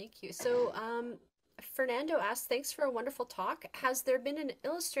 wonderful. Thank you. So, Fernando asks, thanks for a wonderful talk. Has there been an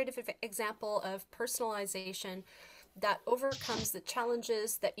illustrative example of personalization that overcomes the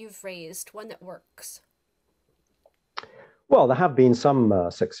challenges that you've raised, one that works? Well, there have been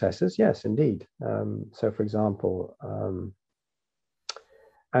some successes, yes, indeed. So, for example,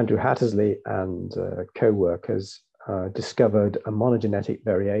 Andrew Hattersley and co-workers discovered a monogenetic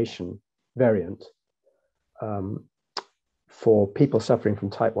variant for people suffering from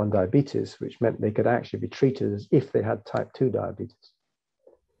type 1 diabetes, which meant they could actually be treated as if they had type 2 diabetes.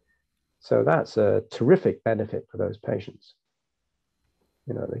 So that's a terrific benefit for those patients.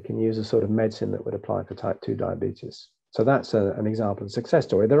 They can use a sort of medicine that would apply for type 2 diabetes. So that's an example of a success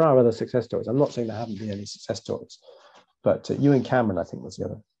story. There are other success stories. I'm not saying there haven't been any success stories, but Ewan Cameron, I think, was the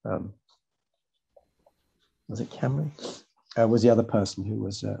other. Was it Cameron? was the other person who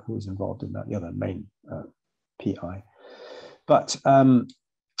was involved in that, the other main PI. But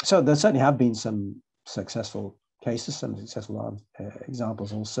so there certainly have been some successful cases, some successful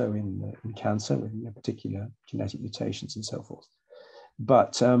examples also in cancer with particular genetic mutations and so forth.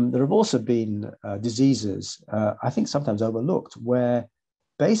 But there have also been diseases, I think sometimes overlooked, where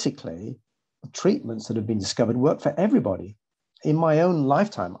basically treatments that have been discovered work for everybody. In my own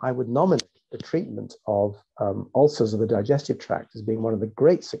lifetime, I would nominate the treatment of ulcers of the digestive tract as being one of the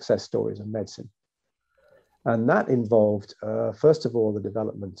great success stories of medicine. And that involved, first of all, the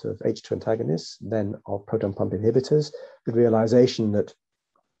development of H2 antagonists, then of proton pump inhibitors, the realization that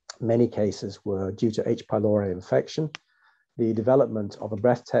many cases were due to H. pylori infection, the development of a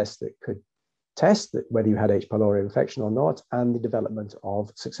breath test that could test whether you had H. pylori infection or not, and the development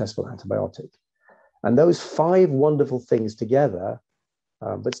of successful antibiotic. And those 5 wonderful things together,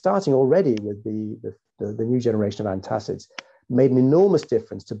 but starting already with the new generation of antacids, made an enormous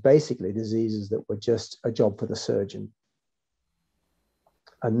difference to basically diseases that were just a job for the surgeon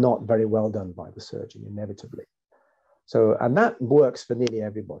and not very well done by the surgeon, inevitably. So, and that works for nearly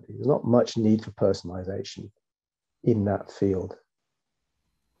everybody. There's not much need for personalization in that field.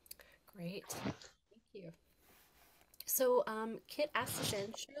 Great. Thank you. So, Kit asks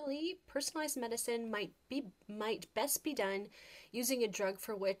again, surely personalized medicine might best be done using a drug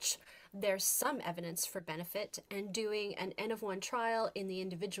for which there's some evidence for benefit and doing an N of 1 trial in the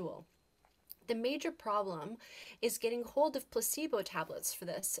individual. The major problem is getting hold of placebo tablets for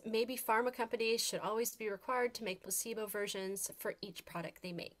this. Maybe pharma companies should always be required to make placebo versions for each product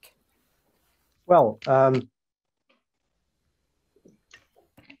they make. Well,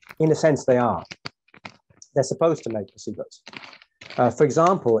 in a sense, they are. They're supposed to make placebos. For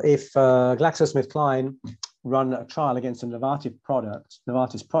example, if GlaxoSmithKline run a trial against a Novartis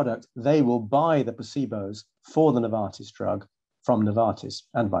product, they will buy the placebos for the Novartis drug from Novartis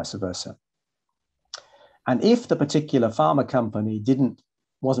and vice versa. And if the particular pharma company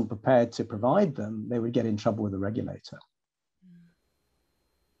wasn't prepared to provide them, they would get in trouble with the regulator.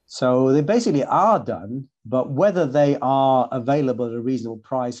 So they basically are done, but whether they are available at a reasonable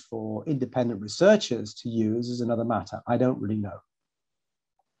price for independent researchers to use is another matter. I don't really know.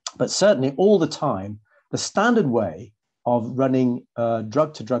 But certainly all the time, the standard way of running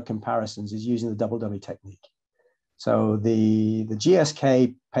drug-to-drug comparisons is using the double dummy technique. So the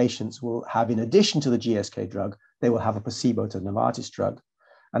GSK patients will have, in addition to the GSK drug, they will have a placebo to the Novartis drug.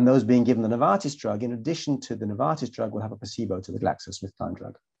 And those being given the Novartis drug, in addition to the Novartis drug, will have a placebo to the GlaxoSmithKline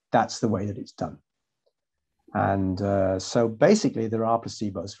drug. That's the way that it's done. And so basically there are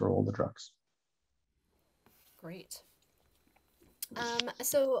placebos for all the drugs. Great.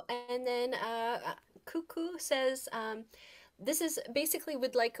 So, and then Cuckoo says, this is basically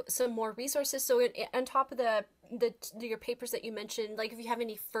would like some more resources. So on top of your papers that you mentioned, like if you have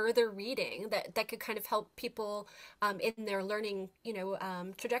any further reading that could kind of help people in their learning,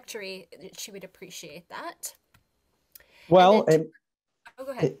 trajectory, she would appreciate that. Well, oh,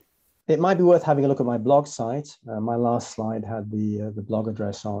 go ahead. It might be worth having a look at my blog site. My last slide had the blog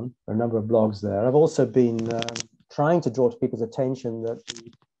address on. There are a number of blogs there. I've also been trying to draw to people's attention that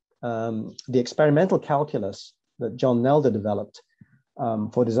the experimental calculus that John Nelder developed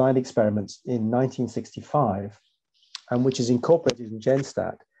for design experiments in 1965, and which is incorporated in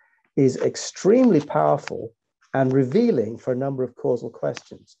GenStat, is extremely powerful and revealing for a number of causal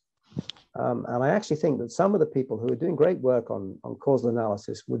questions. And I actually think that some of the people who are doing great work on causal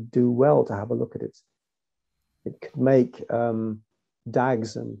analysis would do well to have a look at it. It could make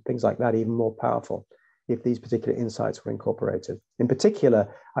DAGs and things like that even more powerful if these particular insights were incorporated. In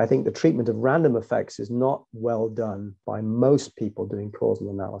particular, I think the treatment of random effects is not well done by most people doing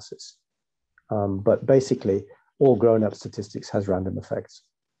causal analysis. But basically, all grown-up statistics has random effects.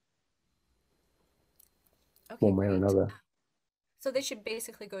 Okay, one way or another. So they should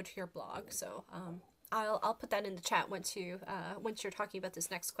basically go to your blog. So I'll put that in the chat once you're talking about this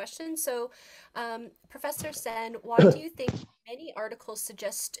next question. So Professor Senn, why do you think many articles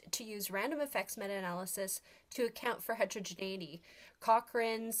suggest to use random effects meta-analysis to account for heterogeneity?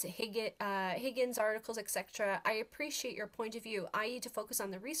 Cochrane's, Higgins articles, etc. I appreciate your point of view, i.e. to focus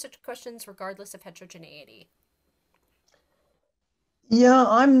on the research questions regardless of heterogeneity. Yeah,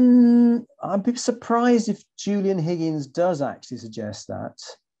 I'd be surprised if Julian Higgins does actually suggest that.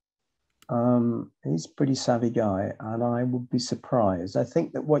 He's a pretty savvy guy, and I would be surprised. I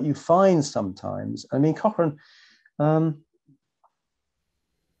think that what you find sometimes, I mean, Cochrane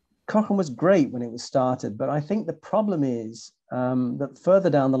was great when it was started, but I think the problem is that further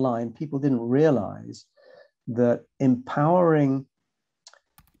down the line, people didn't realize that empowering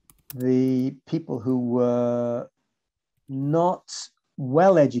the people who were not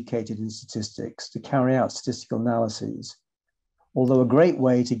well educated in statistics to carry out statistical analyses, although a great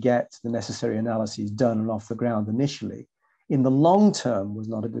way to get the necessary analyses done and off the ground initially, in the long term was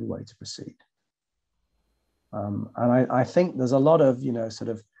not a good way to proceed. And I think there's a lot of, sort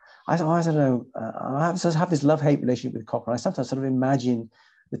of, I don't know, I have this love-hate relationship with Cochrane. I sometimes sort of imagine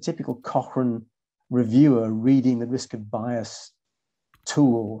the typical Cochrane reviewer reading the risk of bias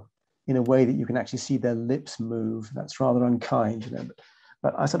tool in a way that you can actually see their lips move. That's rather unkind,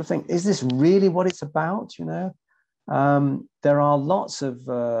 But I sort of think, is this really what it's about? There are lots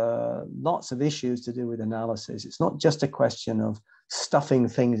of issues to do with analysis. It's not just a question of stuffing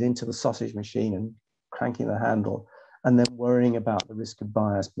things into the sausage machine and cranking the handle and then worrying about the risk of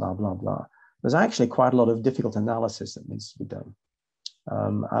bias, blah, blah, blah. There's actually quite a lot of difficult analysis that needs to be done.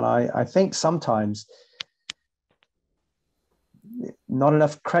 And I think sometimes not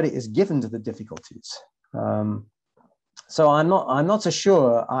enough credit is given to the difficulties. So I'm not so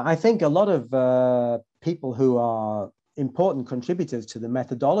sure. I think a lot of people who are important contributors to the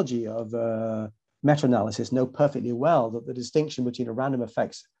methodology of meta-analysis know perfectly well that the distinction between a random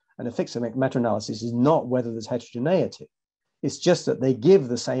effects and a fixed meta-analysis is not whether there's heterogeneity. It's just that they give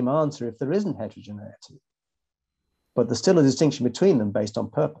the same answer if there isn't heterogeneity. But there's still a distinction between them based on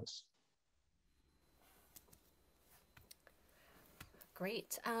purpose.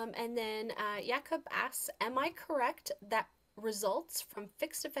 Great. And then Jakob asks, am I correct that results from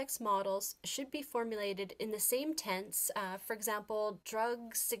fixed effects models should be formulated in the same tense? For example,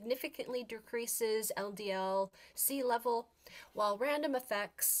 drug significantly decreases LDL C level, while random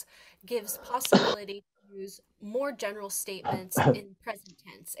effects gives possibility to use more general statements in present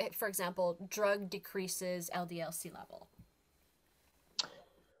tense. For example, drug decreases LDL C level.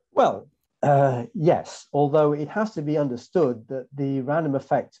 Well, yes, although it has to be understood that the random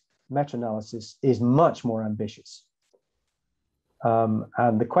effect meta-analysis is much more ambitious.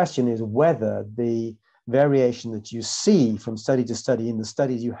 And the question is whether the variation that you see from study to study in the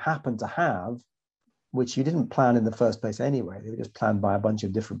studies you happen to have, which you didn't plan in the first place anyway, they were just planned by a bunch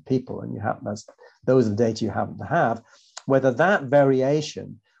of different people, and those are the data you happen to have, whether that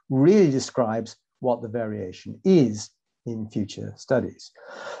variation really describes what the variation is in future studies.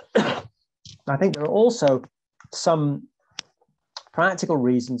 I think there are also some practical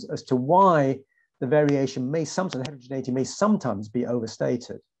reasons as to why the variation heterogeneity may sometimes be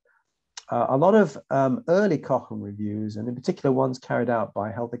overstated. A lot of early Cochrane reviews, and in particular ones carried out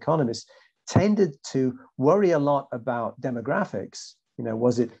by health economists, tended to worry a lot about demographics.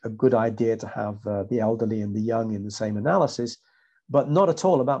 Was it a good idea to have the elderly and the young in the same analysis, but not at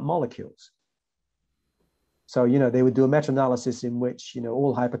all about molecules. So, they would do a meta-analysis in which,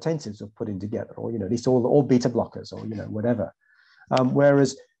 all hypertensives are put in together, or, at least all beta blockers, or, whatever.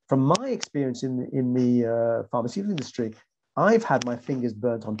 Whereas from my experience in the pharmaceutical industry, I've had my fingers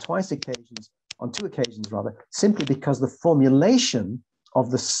burnt on two occasions, simply because the formulation of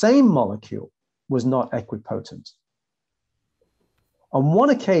the same molecule was not equipotent. On one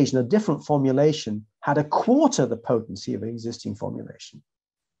occasion, a different formulation had a quarter the potency of an existing formulation.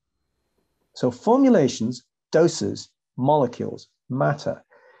 So formulations, doses, molecules matter,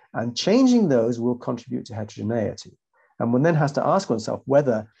 and changing those will contribute to heterogeneity. And one then has to ask oneself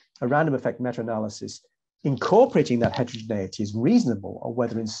whether a random effect meta-analysis incorporating that heterogeneity is reasonable, or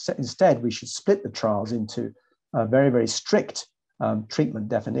whether instead we should split the trials into very, very strict treatment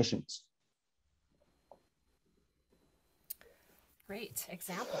definitions. Great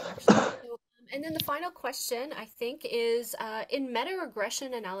example, actually. So, and then the final question, I think, is in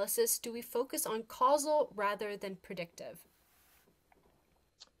meta-regression analysis, do we focus on causal rather than predictive?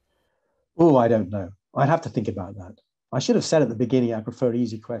 Oh, I don't know. I'd have to think about that. I should have said at the beginning I prefer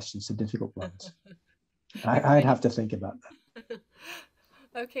easy questions to difficult ones. I'd have to think about that.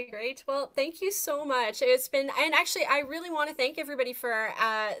 Okay, great. Well, thank you so much. It's been, and actually, I really want to thank everybody for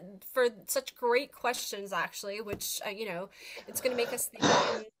such great questions. Actually, which it's going to make us think.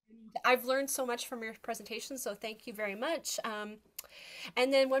 And I've learned so much from your presentation, so thank you very much.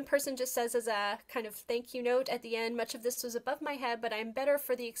 And then one person just says as a kind of thank you note at the end, much of this was above my head, but I'm better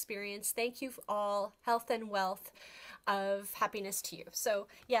for the experience. Thank you all. Health and wealth of happiness to you. So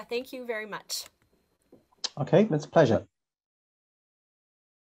yeah, thank you very much. Okay, it's a pleasure.